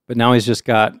 But now he's just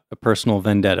got a personal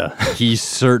vendetta. He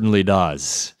certainly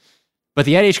does. But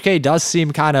the NHK does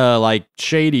seem kind of like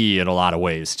shady in a lot of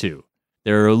ways, too.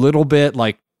 They're a little bit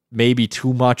like maybe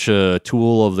too much a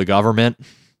tool of the government.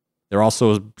 They're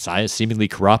also seemingly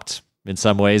corrupt in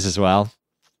some ways as well.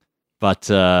 But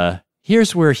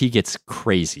here's where he gets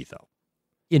crazy, though.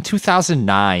 In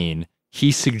 2009,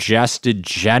 he suggested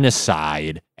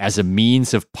genocide as a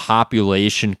means of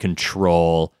population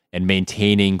control and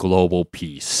maintaining global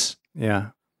peace.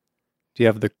 Yeah. Do you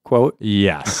have the quote?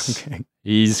 Yes. Okay.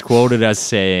 He's quoted as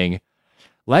saying,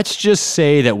 "Let's just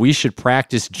say that we should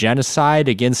practice genocide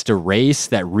against a race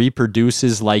that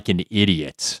reproduces like an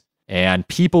idiot. And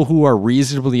people who are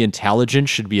reasonably intelligent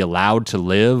should be allowed to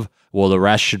live, while the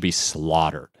rest should be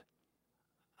slaughtered."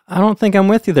 I don't think I'm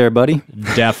with you there, buddy.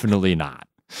 Definitely not.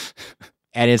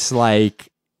 And it's like,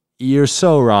 you're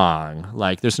so wrong.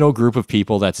 Like, there's no group of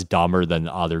people that's dumber than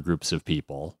other groups of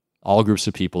people. All groups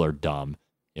of people are dumb,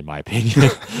 in my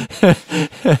opinion.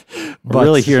 We're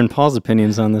really hearing Paul's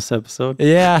opinions on this episode.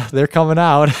 Yeah, they're coming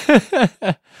out.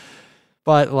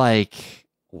 But like,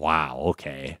 wow,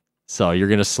 okay. So you're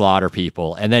going to slaughter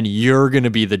people, and then you're going to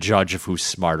be the judge of who's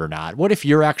smart or not. What if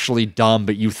you're actually dumb,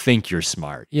 but you think you're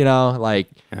smart? You know, like,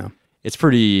 It's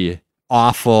pretty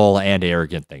awful and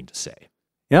arrogant thing to say.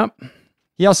 Yep.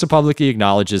 He also publicly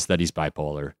acknowledges that he's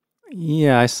bipolar.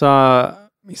 Yeah, I saw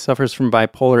he suffers from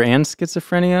bipolar and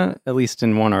schizophrenia, at least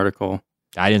in one article.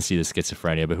 I didn't see the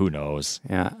schizophrenia, but who knows?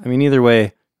 Yeah, I mean, either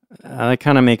way, that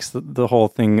kind of makes the whole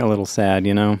thing a little sad,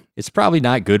 you know? It's probably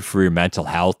not good for your mental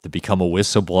health to become a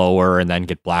whistleblower and then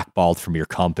get blackballed from your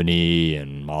company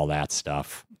and all that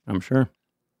stuff. I'm sure.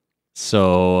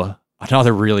 So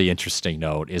another really interesting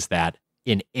note is that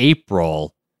in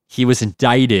April, he was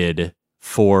indicted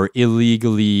for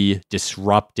illegally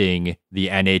disrupting the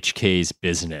NHK's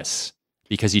business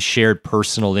because he shared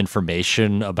personal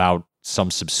information about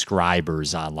some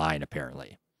subscribers online,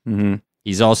 apparently. Mm-hmm.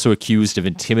 He's also accused of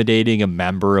intimidating a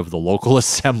member of the local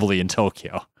assembly in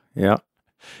Tokyo. Yeah.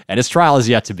 And his trial is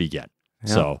yet to begin.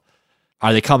 Yeah. So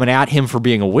are they coming at him for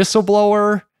being a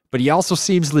whistleblower? But he also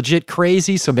seems legit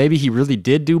crazy, so maybe he really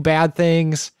did do bad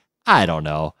things. I don't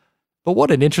know. But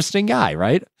what an interesting guy,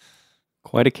 right?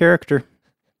 Quite a character.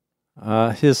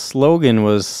 His slogan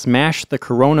was "Smash the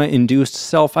Corona-induced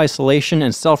self-isolation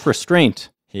and self-restraint."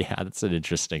 Yeah, that's an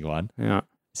interesting one. Yeah.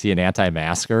 Is he an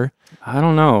anti-masker? I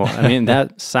don't know. I mean,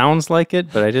 that sounds like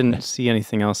it, but I didn't see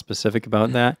anything else specific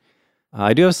about that.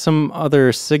 I do have some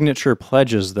other signature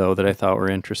pledges, though, that I thought were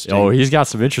interesting. Oh, he's got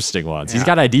some interesting ones. Yeah. He's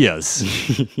got ideas.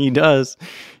 He does.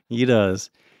 He does.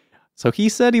 So he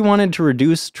said he wanted to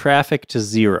reduce traffic to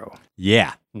zero.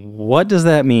 Yeah. What does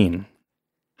that mean?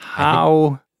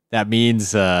 How? That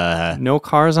means... no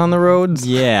cars on the roads?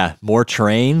 Yeah. More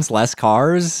trains, less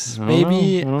cars,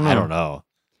 maybe? I don't know.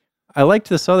 I liked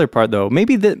this other part, though.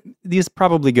 Maybe these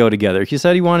probably go together. He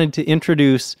said he wanted to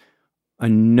introduce a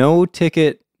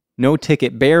no-ticket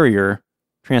barrier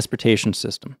transportation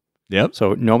system. Yep.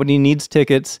 So nobody needs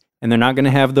tickets, and they're not going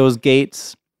to have those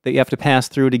gates that you have to pass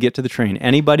through to get to the train.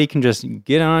 Anybody can just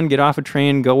get on, get off a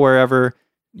train, go wherever.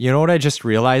 You know what I just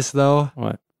realized, though?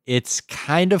 What? It's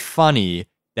kind of funny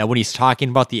that when he's talking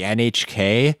about the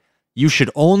NHK, you should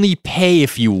only pay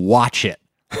if you watch it.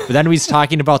 But then when he's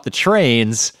talking about the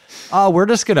trains, oh, we're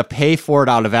just going to pay for it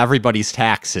out of everybody's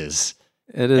taxes.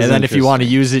 It is. And then if you want to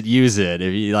use it, use it.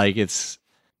 If you like, it's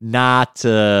not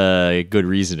good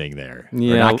reasoning there.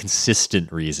 Yeah. Or not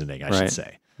consistent reasoning, I should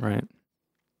say. Right.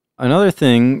 Another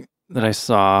thing that I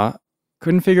saw,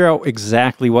 couldn't figure out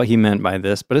exactly what he meant by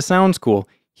this, but it sounds cool.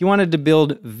 He wanted to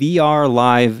build VR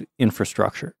live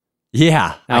infrastructure.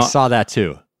 Yeah, Now, I saw that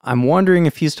too. I'm wondering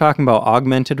if he's talking about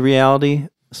augmented reality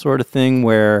sort of thing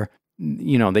where,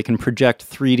 they can project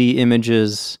 3D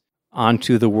images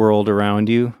onto the world around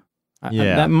you.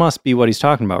 Yeah. That must be what he's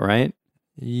talking about, right?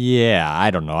 Yeah,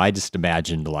 I don't know. I just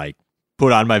imagined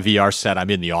put on my VR set, I'm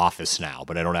in the office now,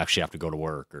 but I don't actually have to go to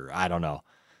work, or I don't know.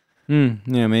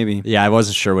 Yeah, maybe. Yeah, I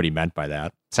wasn't sure what he meant by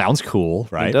that. Sounds cool,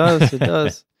 right? It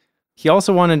does. He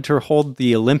also wanted to hold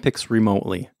the Olympics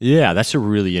remotely. Yeah, that's a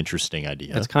really interesting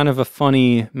idea. That's kind of a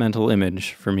funny mental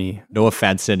image for me. No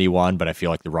offense to anyone, but I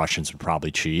feel like the Russians would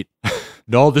probably cheat.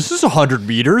 No, this is 100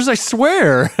 meters, I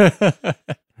swear. I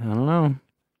don't know.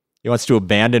 He wants to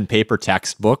abandon paper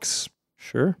textbooks.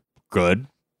 Sure. Good.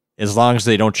 As long as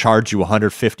they don't charge you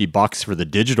 $150 for the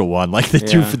digital one like they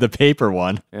do for the paper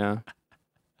one. Yeah.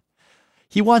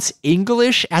 He wants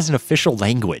English as an official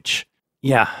language.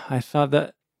 Yeah, I thought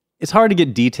that. It's hard to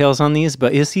get details on these,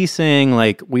 but is he saying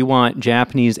we want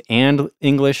Japanese and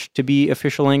English to be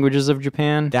official languages of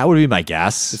Japan? That would be my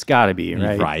guess. It's got to be,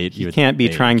 right? Right. You can't be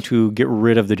trying to get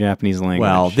rid of the Japanese language.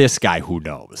 Well, this guy, who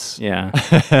knows? Yeah.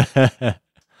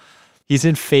 He's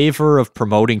in favor of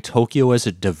promoting Tokyo as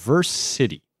a diverse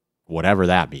city, whatever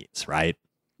that means, right?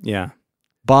 Yeah.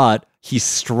 But he's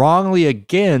strongly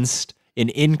against an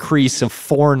increase of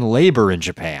foreign labor in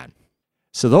Japan.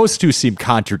 So those two seem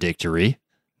contradictory.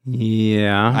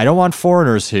 Yeah. I don't want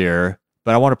foreigners here,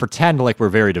 but I want to pretend like we're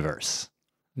very diverse.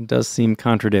 It does seem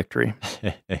contradictory.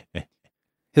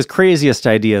 His craziest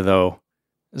idea, though,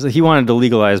 is that he wanted to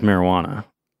legalize marijuana.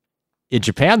 In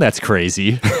Japan, that's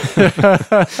crazy.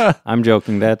 I'm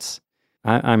joking.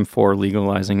 I'm for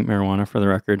legalizing marijuana, for the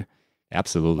record.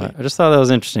 Absolutely. I just thought that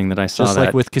was interesting that I saw Just that.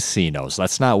 like with casinos.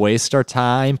 Let's not waste our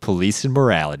time policing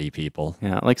morality, people.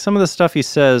 Yeah, like some of the stuff he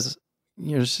says,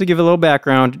 just to give a little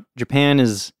background, Japan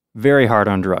is very hard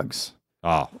on drugs.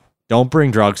 Oh, don't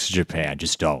bring drugs to Japan.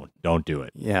 Just don't. Don't do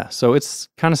it. Yeah, so it's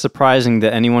kind of surprising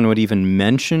that anyone would even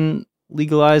mention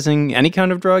legalizing any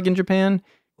kind of drug in Japan.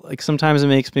 Sometimes it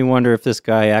makes me wonder if this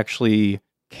guy actually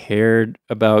cared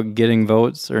about getting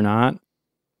votes or not.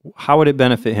 How would it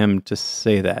benefit him to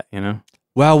say that,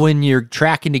 Well, when you're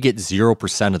tracking to get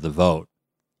 0% of the vote,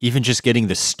 even just getting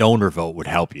the stoner vote would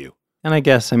help you. And I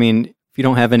guess, if you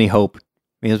don't have any hope,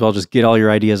 may as well just get all your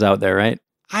ideas out there, right?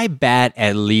 I bet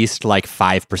at least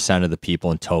 5% of the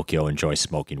people in Tokyo enjoy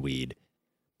smoking weed.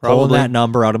 Pulling Probably. that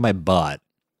number out of my butt,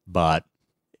 but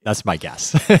that's my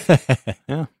guess.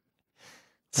 Yeah.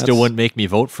 Still wouldn't make me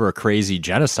vote for a crazy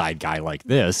genocide guy like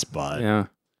this, but Yeah.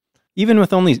 Even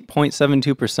with only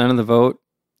 0.72% of the vote,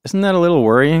 isn't that a little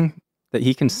worrying that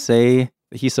he can say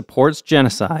that he supports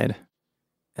genocide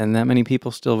and that many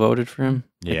people still voted for him?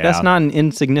 Yeah. That's not an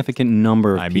insignificant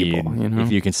number of people.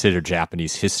 If you consider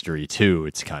Japanese history too,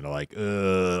 it's kind of like,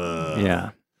 Yeah.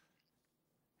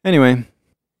 Anyway,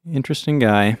 interesting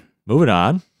guy. Moving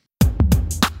on.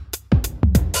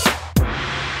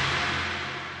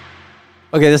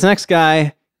 Okay, this next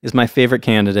guy is my favorite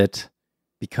candidate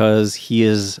because he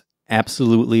is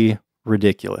absolutely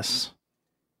ridiculous.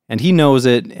 And he knows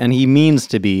it, and he means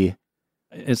to be.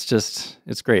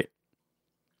 It's great.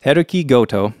 Teruki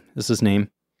Goto is his name.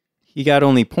 He got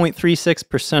only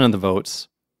 0.36% of the votes,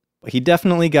 but he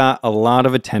definitely got a lot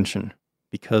of attention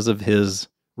because of his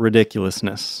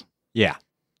ridiculousness. Yeah.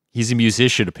 He's a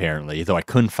musician, apparently, though I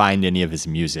couldn't find any of his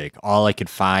music. All I could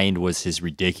find was his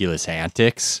ridiculous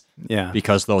antics. Yeah.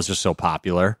 Because those are so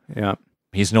popular. Yeah.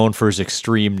 He's known for his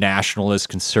extreme nationalist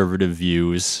conservative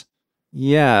views.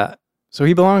 Yeah. So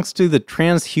he belongs to the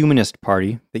Transhumanist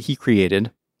Party that he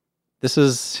created. This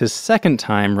is his second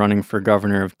time running for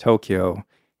governor of Tokyo.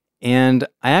 And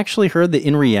I actually heard that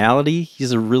in reality,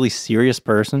 he's a really serious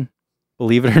person,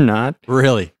 believe it or not.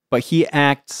 Really? But he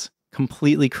acts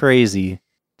completely crazy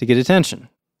to get attention.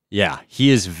 Yeah,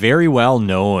 he is very well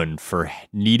known for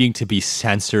needing to be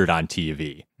censored on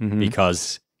TV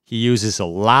because he uses a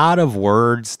lot of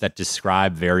words that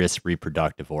describe various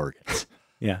reproductive organs.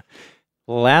 Yeah.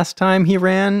 Last time he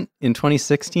ran, in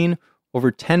 2016,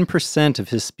 over 10% of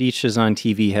his speeches on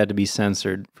TV had to be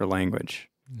censored for language.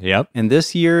 Yep. And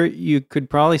this year, you could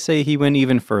probably say he went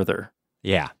even further.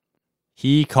 Yeah.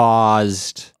 He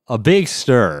caused a big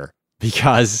stir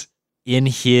because in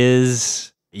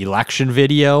his election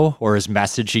video or his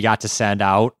message he got to send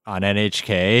out on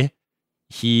NHK,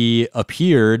 he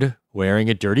appeared wearing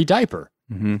a dirty diaper.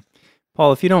 Mm-hmm.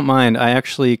 Paul, if you don't mind, I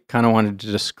actually kind of wanted to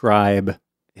describe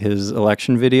his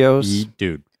election videos.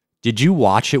 Dude, did you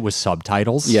watch it with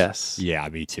subtitles? Yes. Yeah,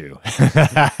 me too.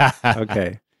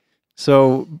 Okay.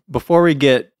 So before we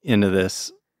get into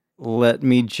this, let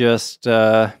me just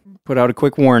put out a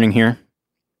quick warning here.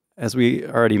 As we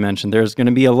already mentioned, there's going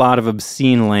to be a lot of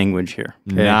obscene language here.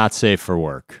 Okay? Not safe for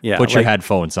work. Yeah, Put your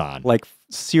headphones on. Like,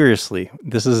 seriously,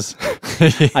 this is...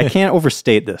 I can't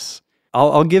overstate this.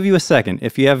 I'll give you a second.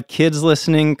 If you have kids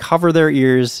listening, cover their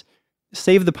ears.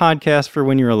 Save the podcast for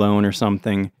when you're alone or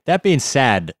something. That being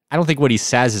said, I don't think what he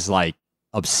says is like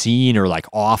obscene or like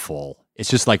awful. It's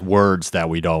just like words that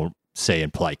we don't say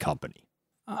in polite company.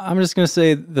 I'm just going to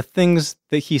say the things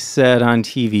that he said on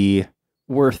TV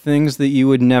were things that you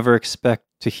would never expect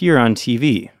to hear on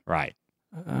TV. Right.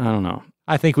 I don't know.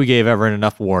 I think we gave everyone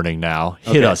enough warning now.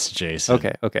 Hit us, Jason.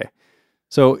 Okay.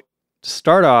 So to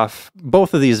start off,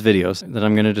 both of these videos that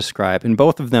I'm going to describe, in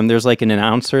both of them, there's like an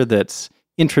announcer that's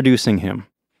introducing him.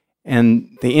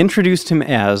 And they introduced him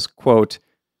as, quote,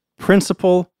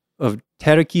 principal of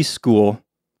Cherokee School,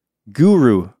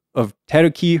 guru of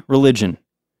Cherokee religion,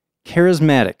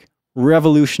 charismatic,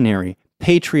 revolutionary,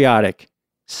 patriotic,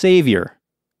 savior,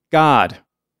 God,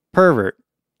 pervert.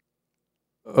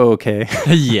 Okay.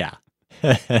 Yeah.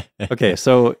 Okay,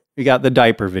 so we got the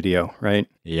diaper video, right?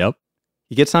 Yep.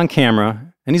 He gets on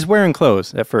camera, and he's wearing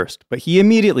clothes at first, but he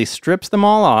immediately strips them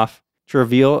all off to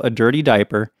reveal a dirty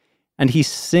diaper, and he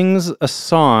sings a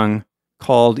song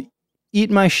called Eat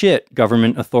My Shit,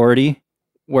 Government Authority,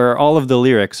 where all of the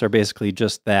lyrics are basically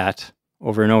just that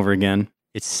over and over again.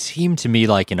 It seemed to me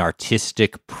like an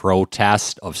artistic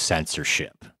protest of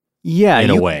censorship. Yeah, in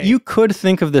a way. You could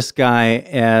think of this guy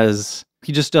as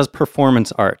he just does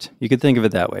performance art. You could think of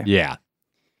it that way. Yeah.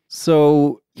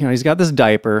 So, he's got this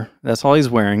diaper. That's all he's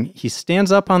wearing. He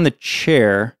stands up on the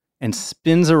chair and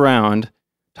spins around,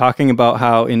 talking about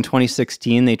how in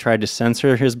 2016 they tried to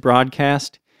censor his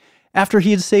broadcast after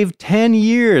he had saved 10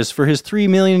 years for his 3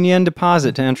 million yen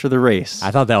deposit to enter the race. I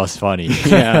thought that was funny.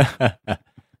 Yeah.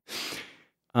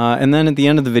 And then at the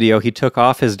end of the video, he took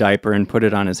off his diaper and put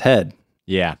it on his head.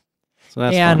 Yeah. So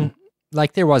that's fun.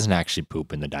 Like there wasn't actually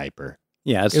poop in the diaper.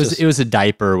 Yeah, it was a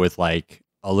diaper with like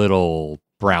a little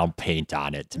brown paint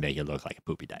on it to make it look like a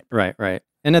poopy diaper. Right.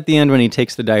 And at the end, when he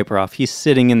takes the diaper off, he's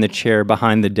sitting in the chair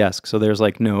behind the desk, so there's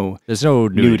like there's no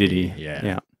nudity.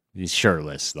 Yeah. He's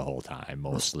shirtless the whole time,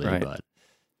 mostly. Right. But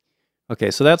okay,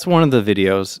 so that's one of the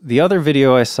videos. The other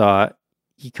video I saw,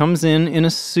 he comes in a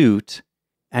suit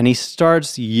and he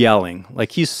starts yelling.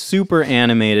 Like he's super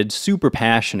animated, super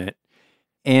passionate.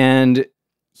 And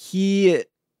he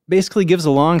basically gives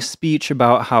a long speech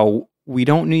about how we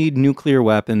don't need nuclear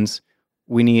weapons.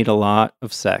 We need a lot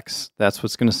of sex. That's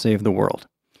what's going to save the world.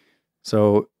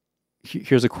 So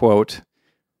here's a quote.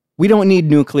 We don't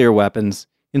need nuclear weapons.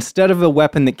 Instead of a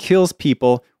weapon that kills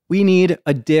people, we need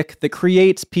a dick that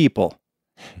creates people.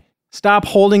 Stop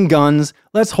holding guns.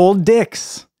 Let's hold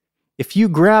dicks. If you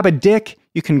grab a dick,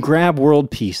 you can grab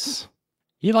world peace.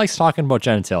 he likes talking about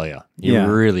genitalia. He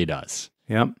really does.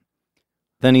 Yep.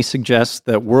 Then he suggests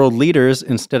that world leaders,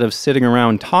 instead of sitting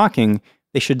around talking,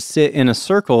 they should sit in a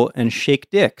circle and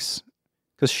shake dicks.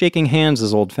 Because shaking hands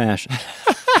is old-fashioned.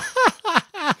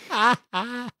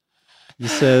 He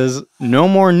says, no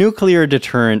more nuclear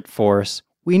deterrent force.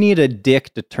 We need a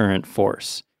dick deterrent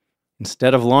force.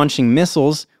 Instead of launching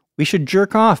missiles, we should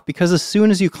jerk off because as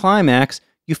soon as you climax,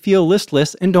 you feel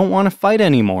listless and don't want to fight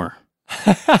anymore.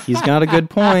 He's got a good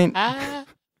point.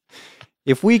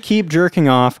 If we keep jerking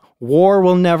off, war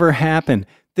will never happen.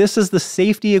 This is the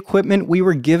safety equipment we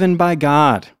were given by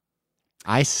God.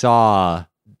 I saw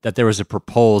that there was a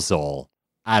proposal,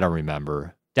 I don't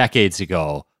remember, decades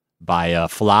ago by a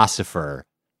philosopher,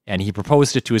 and he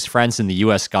proposed it to his friends in the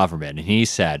U.S. government. And he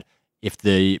said, if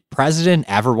the president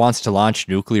ever wants to launch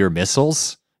nuclear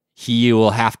missiles, he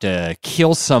will have to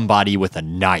kill somebody with a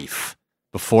knife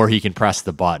before he can press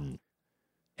the button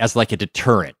as like a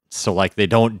deterrent. So like they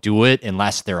don't do it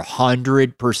unless they're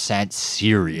 100%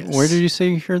 serious. Where did you say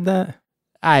you heard that?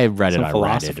 I read it on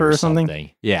philosopher Reddit or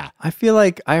something? Yeah. I feel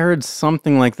like I heard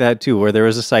something like that too, where there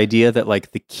was this idea that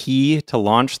like the key to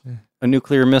launch a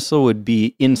nuclear missile would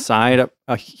be inside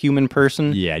a human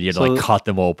person. Yeah, you had to like cut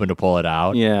them open to pull it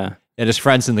out. Yeah. And his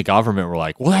friends in the government were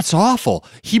like, well, that's awful.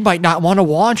 He might not want to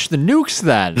launch the nukes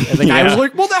then. And the guy was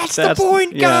like, well, that's the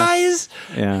point, guys.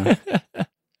 Yeah.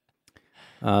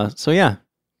 So yeah,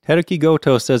 Teruki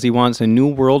Goto says he wants a new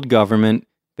world government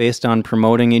based on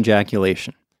promoting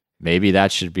ejaculation. Maybe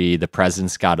that should be the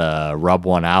president's got to rub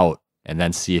one out and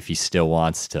then see if he still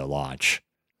wants to launch.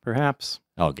 Perhaps.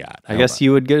 Oh, God. I guess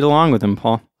you would get along with him,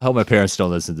 Paul. I hope my parents don't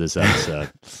listen to this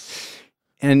episode.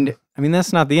 And I mean,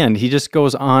 that's not the end. He just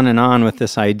goes on and on with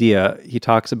this idea. He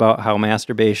talks about how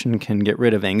masturbation can get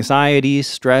rid of anxiety,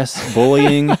 stress,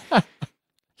 bullying.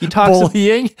 He talks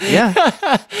bullying? Yeah.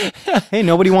 Hey,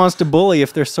 nobody wants to bully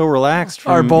if they're so relaxed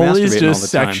from Are bullies masturbating just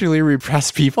all the time. sexually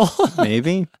repressed people?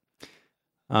 Maybe.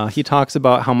 He talks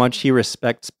about how much he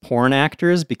respects porn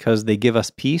actors because they give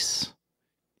us peace.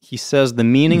 He says the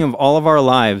meaning of all of our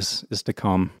lives is to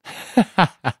come.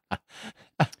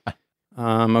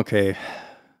 Okay.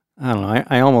 I don't know.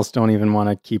 I almost don't even want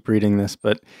to keep reading this,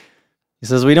 but he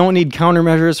says we don't need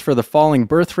countermeasures for the falling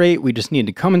birth rate. We just need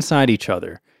to come inside each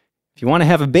other. If you want to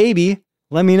have a baby,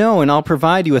 let me know and I'll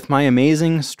provide you with my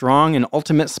amazing, strong, and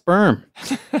ultimate sperm.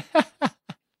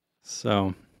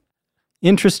 So,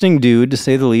 interesting dude, to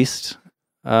say the least.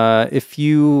 If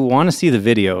you want to see the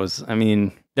videos, I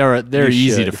mean... They're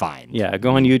easy to find. Yeah,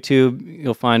 go on YouTube.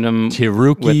 You'll find them.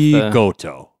 Teruki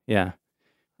Goto. Yeah.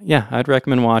 Yeah, I'd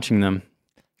recommend watching them.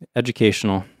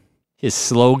 Educational. His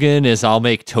slogan is, I'll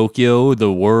make Tokyo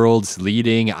the world's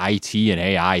leading IT and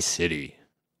AI city.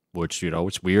 Which,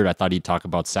 it's weird. I thought he'd talk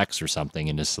about sex or something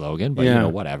in his slogan,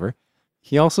 but, whatever.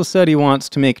 He also said he wants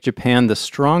to make Japan the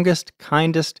strongest,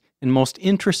 kindest, and most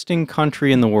interesting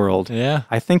country in the world. Yeah.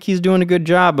 I think he's doing a good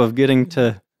job of getting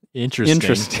to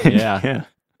interesting. Yeah.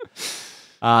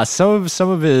 Some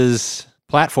of his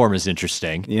platform is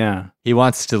interesting. Yeah. He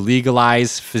wants to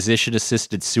legalize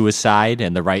physician-assisted suicide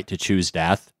and the right to choose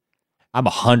death. I'm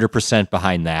 100%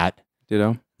 behind that.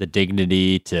 Ditto. The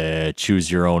dignity to choose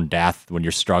your own death when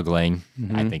you're struggling.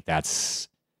 Mm-hmm. I think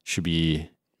should be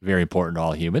very important to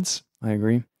all humans. I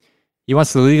agree. He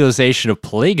wants the legalization of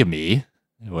polygamy,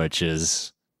 which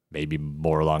is maybe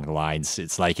more along the lines.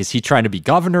 It's like, is he trying to be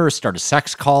governor or start a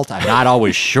sex cult? I'm not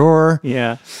always sure.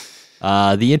 Yeah.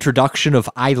 The introduction of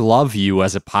I love you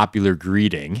as a popular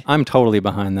greeting. I'm totally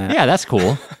behind that. Yeah, that's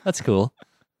cool. That's cool.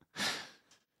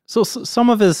 So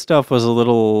some of his stuff was a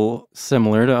little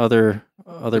similar to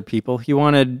other people. He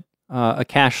wanted a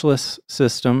cashless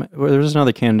system. There was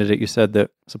another candidate you said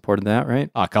that supported that, right?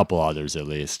 A couple others at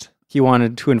least. He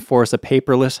wanted to enforce a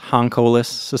paperless, honkoless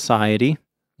society.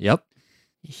 Yep.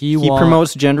 He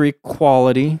promotes gender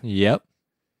equality. Yep.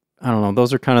 I don't know.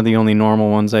 Those are kind of the only normal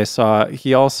ones I saw.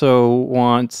 He also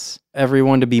wants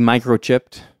everyone to be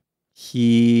microchipped.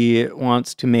 He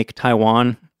wants to make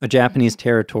Taiwan a Japanese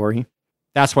territory.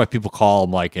 That's why people call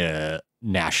him like a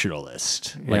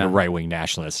nationalist, like a right-wing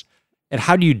nationalist. And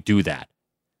how do you do that?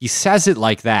 He says it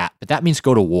like that, but that means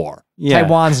go to war. Yeah.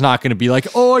 Taiwan's not going to be like,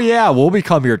 oh yeah, we'll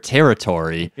become your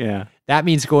territory. Yeah. That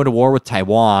means going to war with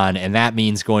Taiwan, and that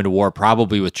means going to war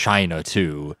probably with China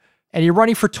too. And you're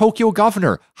running for Tokyo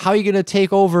governor. How are you going to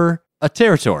take over a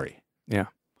territory? Yeah.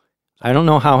 I don't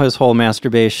know how his whole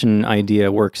masturbation idea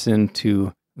works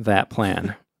into that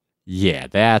plan. Yeah,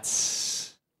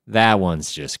 that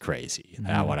one's just crazy.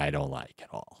 That one I don't like at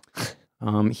all.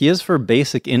 He is for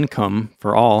basic income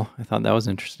for all. I thought that was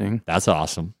interesting. That's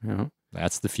awesome. Yeah.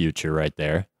 That's the future right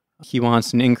there. He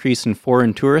wants an increase in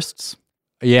foreign tourists.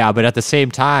 Yeah, but at the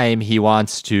same time, he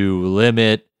wants to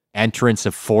limit entrance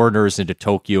of foreigners into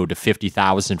Tokyo to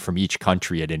 50,000 from each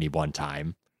country at any one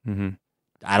time. Mm-hmm.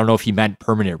 I don't know if he meant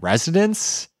permanent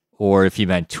residents or if he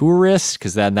meant tourists,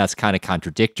 because then that's kind of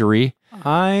contradictory.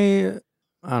 I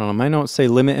don't know. My notes say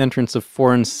limit entrance of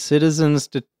foreign citizens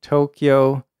to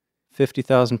Tokyo,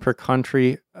 50,000 per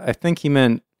country. I think he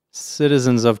meant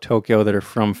citizens of Tokyo that are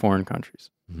from foreign countries.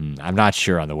 I'm not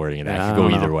sure on the wording of that. Yeah, It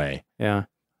could go either way. Yeah.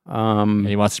 And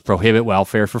he wants to prohibit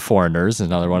welfare for foreigners.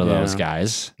 Another one of those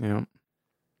guys. Yeah. And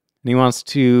he wants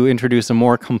to introduce a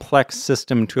more complex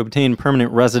system to obtain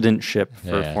permanent residentship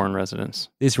for foreign residents.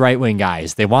 These right-wing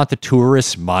guys, they want the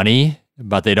tourists' money,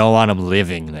 but they don't want them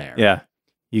living there. Yeah.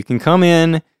 You can come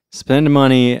in, spend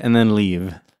money, and then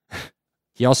leave.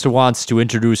 He also wants to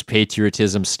introduce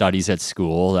patriotism studies at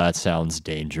school. That sounds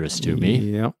dangerous to me.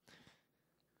 Yep.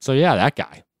 So yeah, that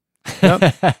guy. Yep.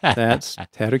 That's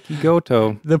Teruki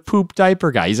Goto. The poop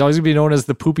diaper guy. He's always going to be known as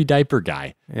the poopy diaper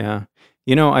guy. Yeah.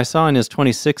 You know, I saw in his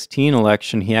 2016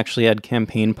 election, he actually had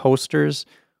campaign posters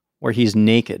where he's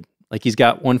naked. Like he's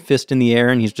got one fist in the air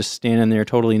and he's just standing there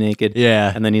totally naked.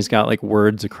 Yeah. And then he's got like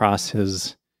words across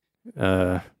his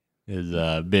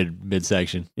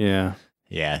midsection. Yeah.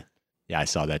 Yeah. Yeah, I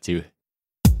saw that too.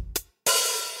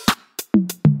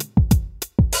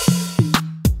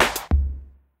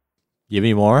 You have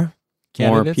any more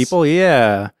candidates? More people?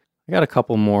 Yeah. I got a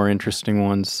couple more interesting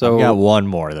ones. So I've got one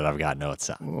more that I've got notes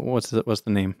on. what's the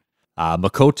name?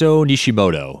 Makoto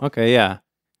Nishimoto. Okay, yeah.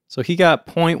 So he got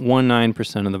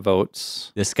 0.19% of the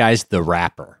votes. This guy's the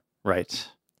rapper. Right.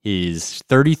 He's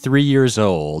 33 years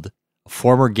old, a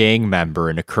former gang member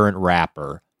and a current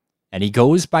rapper, and he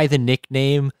goes by the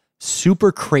nickname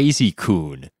Super Crazy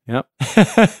Coon. Yep.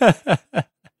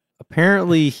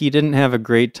 Apparently, he didn't have a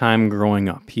great time growing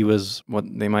up. He was what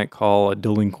they might call a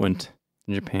delinquent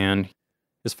in Japan.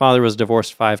 His father was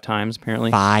divorced 5 times,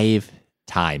 apparently. 5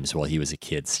 times while he was a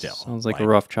kid still. Sounds like a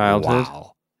rough childhood.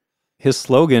 Wow. His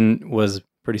slogan was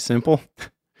pretty simple.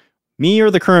 Me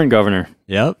or the current governor.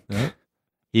 Yep.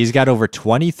 He's got over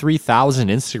 23,000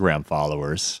 Instagram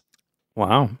followers.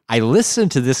 Wow. I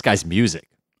listened to this guy's music.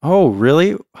 Oh,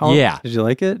 really? Yeah. Did you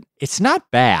like it? It's not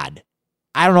bad.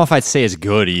 I don't know if I'd say it's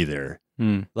good either.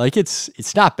 Like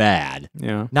it's not bad.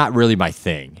 Yeah. Not really my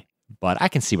thing, but I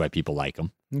can see why people like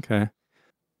him. Okay.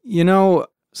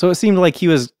 So it seemed like he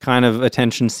was kind of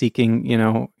attention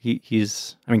seeking,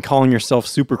 he's calling yourself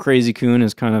Super Crazy Coon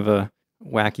is kind of a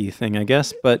wacky thing, I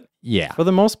guess, but Yeah. for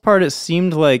the most part it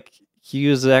seemed like he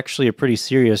was actually a pretty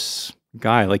serious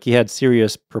guy. Like he had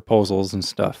serious proposals and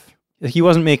stuff. He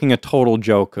wasn't making a total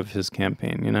joke of his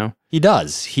campaign, He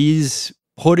does. He's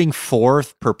putting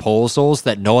forth proposals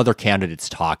that no other candidate's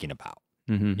talking about.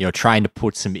 Mm-hmm. Trying to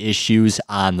put some issues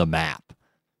on the map.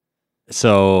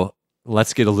 So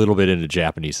let's get a little bit into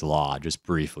Japanese law just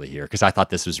briefly here, because I thought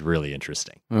this was really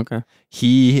interesting. Okay.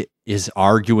 He is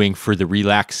arguing for the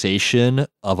relaxation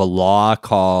of a law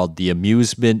called the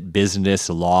Amusement Business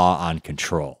Law on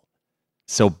Control.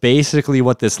 So basically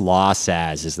what this law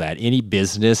says is that any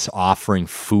business offering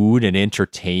food and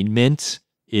entertainment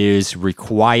is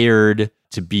required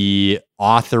to be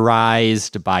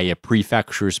authorized by a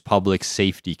prefecture's public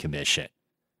safety commission.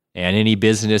 And any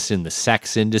business in the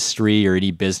sex industry or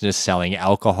any business selling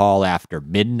alcohol after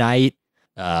midnight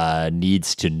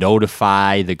needs to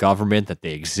notify the government that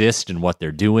they exist and what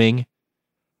they're doing.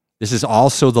 This is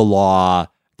also the law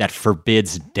that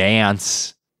forbids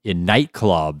dance in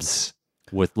nightclubs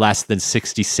with less than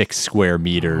 66 square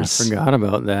meters. I forgot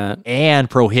about that. And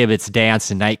prohibits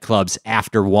dance in nightclubs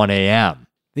after 1 a.m.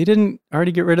 They didn't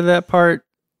already get rid of that part?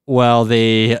 Well,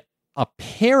 they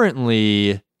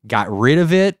apparently got rid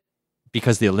of it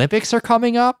because the Olympics are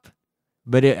coming up,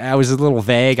 but I was a little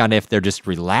vague on if they're just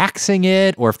relaxing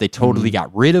it or if they totally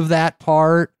got rid of that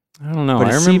part. I don't know. But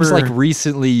I seems remember, like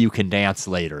recently you can dance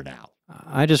later now.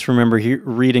 I just remember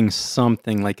reading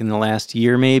something like in the last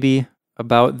year maybe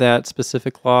about that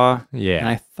specific law. Yeah. And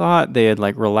I thought they had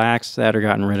like relaxed that or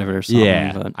gotten rid of it or something.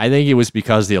 Yeah, But I think it was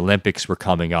because the Olympics were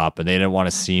coming up and they didn't want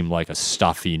to seem like a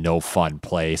stuffy, no fun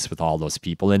place with all those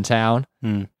people in town.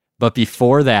 But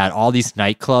before that, all these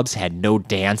nightclubs had no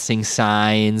dancing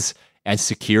signs and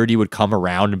security would come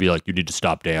around and be like, you need to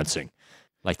stop dancing.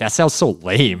 Like, that sounds so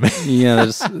lame. yeah,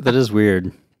 that is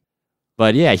weird.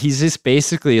 But yeah, he's just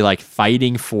basically like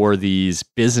fighting for these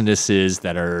businesses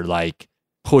that are like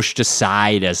pushed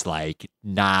aside as like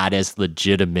not as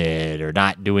legitimate or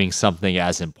not doing something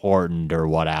as important or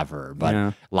whatever. But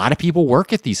Yeah. a lot of people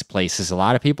work at these places. A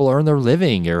lot of people earn their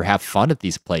living or have fun at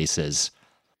these places.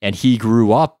 And he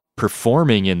grew up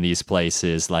performing in these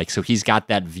places. Like, so he's got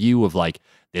that view of like,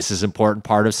 this is an important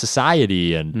part of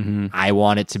society and I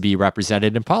want it to be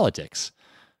represented in politics.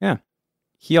 Yeah.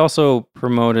 He also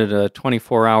promoted a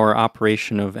 24-hour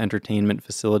operation of entertainment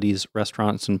facilities,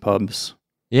 restaurants, and pubs.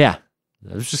 Yeah.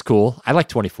 It was just cool. I like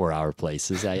 24-hour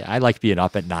places. I like being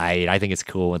up at night. I think it's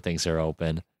cool when things are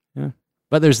open. Yeah.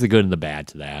 But there's the good and the bad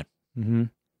to that.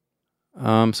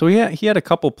 So he had a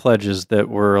couple pledges that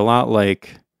were a lot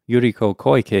like Yuriko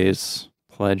Koike's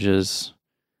pledges.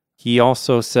 He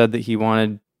also said that he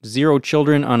wanted 0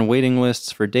 children on waiting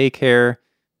lists for daycare,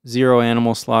 0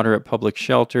 animal slaughter at public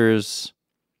shelters.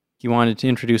 He wanted to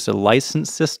introduce a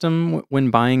license system when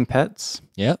buying pets.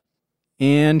 Yep.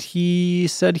 And he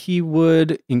said he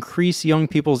would increase young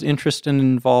people's interest and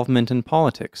involvement in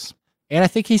politics. And I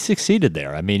think he succeeded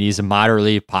there. I mean, he's a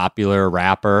moderately popular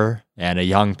rapper and a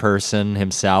young person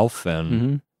himself.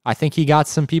 And I think he got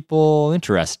some people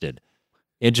interested.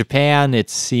 In Japan, it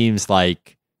seems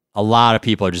like a lot of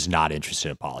people are just not interested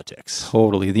in politics.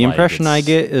 Totally. The impression I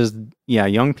get is,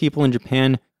 young people in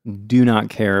Japan do not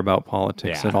care about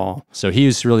politics at all. So he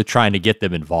was really trying to get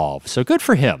them involved. So good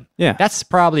for him. Yeah. That's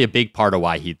probably a big part of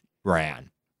why he ran.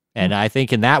 And I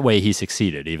think in that way he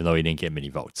succeeded, even though he didn't get many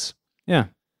votes. Yeah.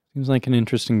 Seems like an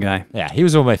interesting guy. Yeah, he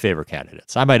was one of my favorite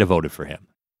candidates. I might have voted for him.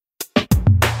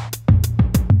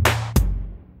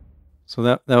 So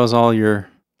that was all your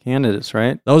candidates,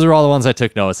 right? Those are all the ones I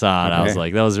took notes on. I was Okay.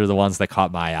 like, those are the ones that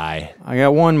caught my eye. I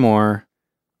got one more.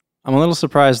 I'm a little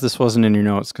surprised this wasn't in your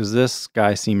notes because this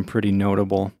guy seemed pretty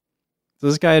notable. So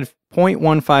this guy had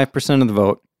 0.15% of the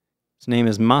vote. His name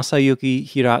is Masayuki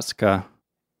Hiratsuka,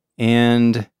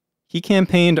 and he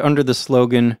campaigned under the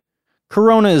slogan,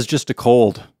 "Corona is just a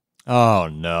cold." Oh,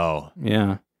 no.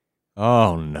 Yeah.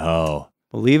 Oh, no.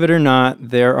 Believe it or not,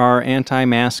 there are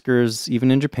anti-maskers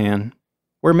even in Japan,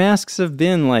 where masks have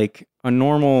been like a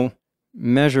normal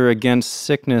measure against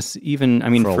sickness, even,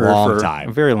 For a long time.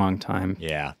 a very long time.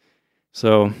 Yeah.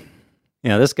 So,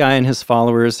 yeah, this guy and his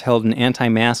followers held an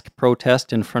anti-mask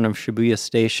protest in front of Shibuya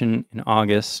Station in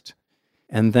August.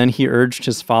 And then he urged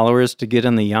his followers to get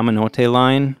on the Yamanote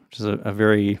line, which is a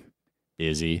very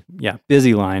Busy.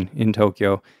 busy line in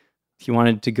Tokyo. He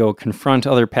wanted to go confront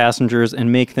other passengers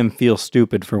and make them feel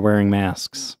stupid for wearing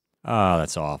masks. Oh,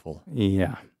 that's awful.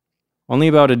 Yeah. Only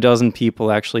about a dozen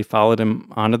people actually followed him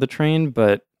onto the train,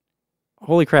 but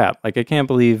holy crap. Like, I can't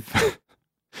believe,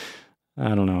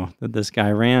 I don't know, that this guy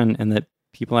ran and that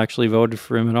people actually voted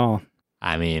for him at all.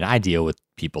 I mean, I deal with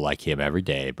people like him every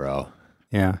day, bro.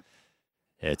 Yeah.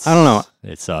 It's I don't know.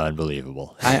 It's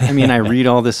unbelievable. I mean, I read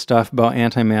all this stuff about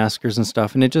anti-maskers and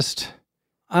stuff, and it just,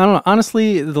 I don't know.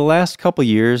 Honestly, the last couple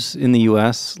years in the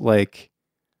US, like,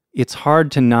 it's hard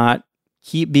to not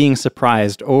keep being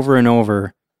surprised over and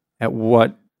over at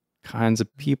what kinds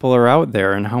of people are out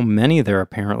there and how many there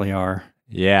apparently are.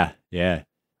 Yeah. We had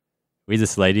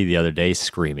this lady the other day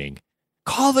screaming,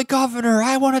 "Call the governor.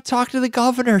 I want to talk to the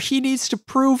governor. He needs to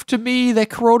prove to me that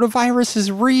coronavirus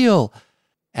is real."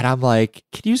 And I'm like,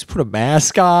 "Can you just put a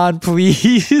mask on,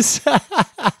 please?"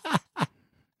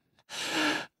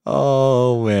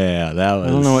 Oh, man. That was...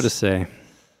 I don't know what to say.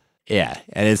 Yeah.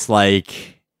 And it's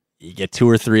like, you get 2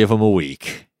 or 3 of them a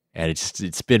week. And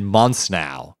it's been months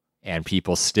now. And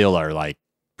people still are like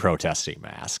protesting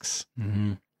masks.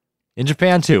 Mm-hmm. In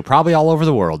Japan, too. Probably all over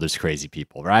the world, there's crazy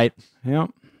people, right?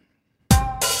 Yep.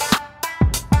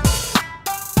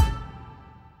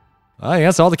 I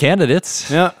guess all the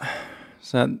candidates. Yeah.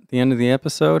 Is that the end of the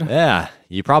episode? Yeah.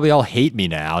 You probably all hate me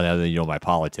now that you know my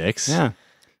politics. Yeah.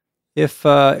 If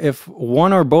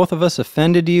one or both of us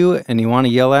offended you and you want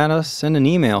to yell at us, send an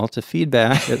email to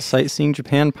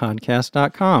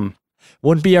feedback@sightseeingjapanpodcast.com.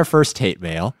 Wouldn't be our first hate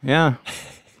mail. Yeah.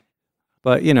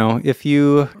 But, you know, if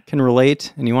you can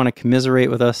relate and you want to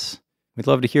commiserate with us, we'd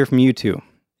love to hear from you too.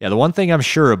 Yeah, the one thing I'm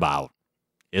sure about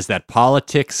is that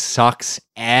politics sucks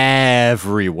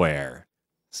everywhere.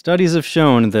 Studies have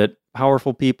shown that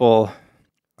powerful people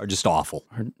Are just awful.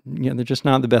 they're just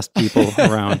not the best people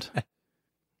around.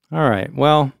 All right.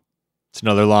 Well, It's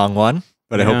another long one,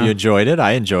 but I hope Yeah. you enjoyed it.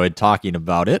 I enjoyed talking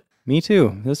about it. me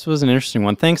too. This was an interesting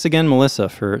one. Thanks again, Melissa,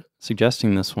 for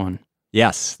suggesting this one.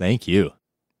 Yes, thank you.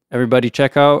 Everybody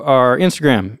check out our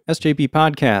Instagram, SJP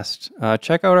Podcast.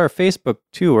 Check out our Facebook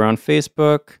too. We're on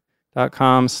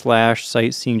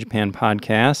Facebook.com/Sightseeing Japan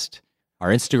Podcast. Our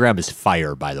Instagram is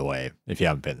fire, by the way, if you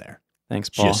haven't been there. Thanks,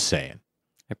 Paul. Just saying.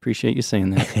 I appreciate you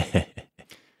saying that.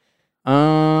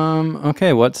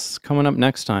 Okay, what's coming up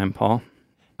next time, Paul?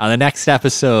 On the next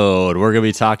episode, we're going to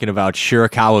be talking about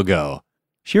Shirakawa-go.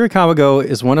 Shirakawa-go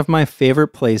is one of my favorite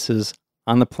places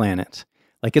on the planet.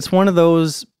 Like, it's one of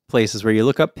those places where you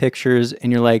look up pictures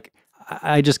and you're like,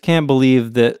 I just can't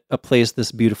believe that a place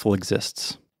this beautiful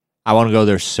exists. I want to go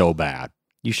there so bad.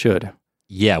 You should.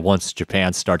 Yeah, once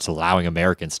Japan starts allowing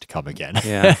Americans to come again.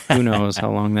 Yeah, who knows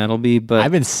how long that'll be, but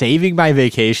I've been saving my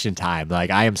vacation time.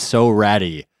 Like, I am so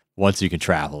ready once you can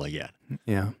travel again.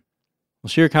 yeah. Well,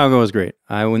 Shirakawa was great.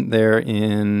 I went there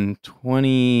in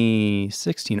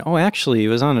 2016. Oh, actually, it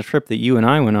was on a trip that you and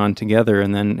I went on together,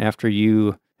 and then after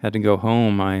you had to go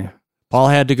home, Paul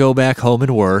had to go back home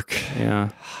and work. yeah.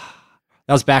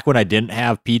 That was back when I didn't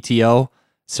have PTO,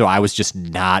 so I was just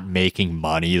not making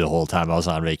money the whole time I was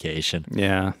on vacation.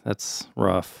 Yeah, that's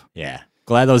rough. Yeah.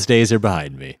 Glad those days are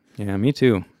behind me. Yeah, me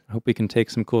too. I hope we can take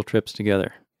some cool trips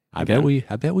together. I bet we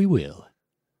will.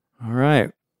 All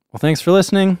right. Well, thanks for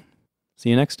listening. See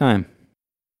you next time.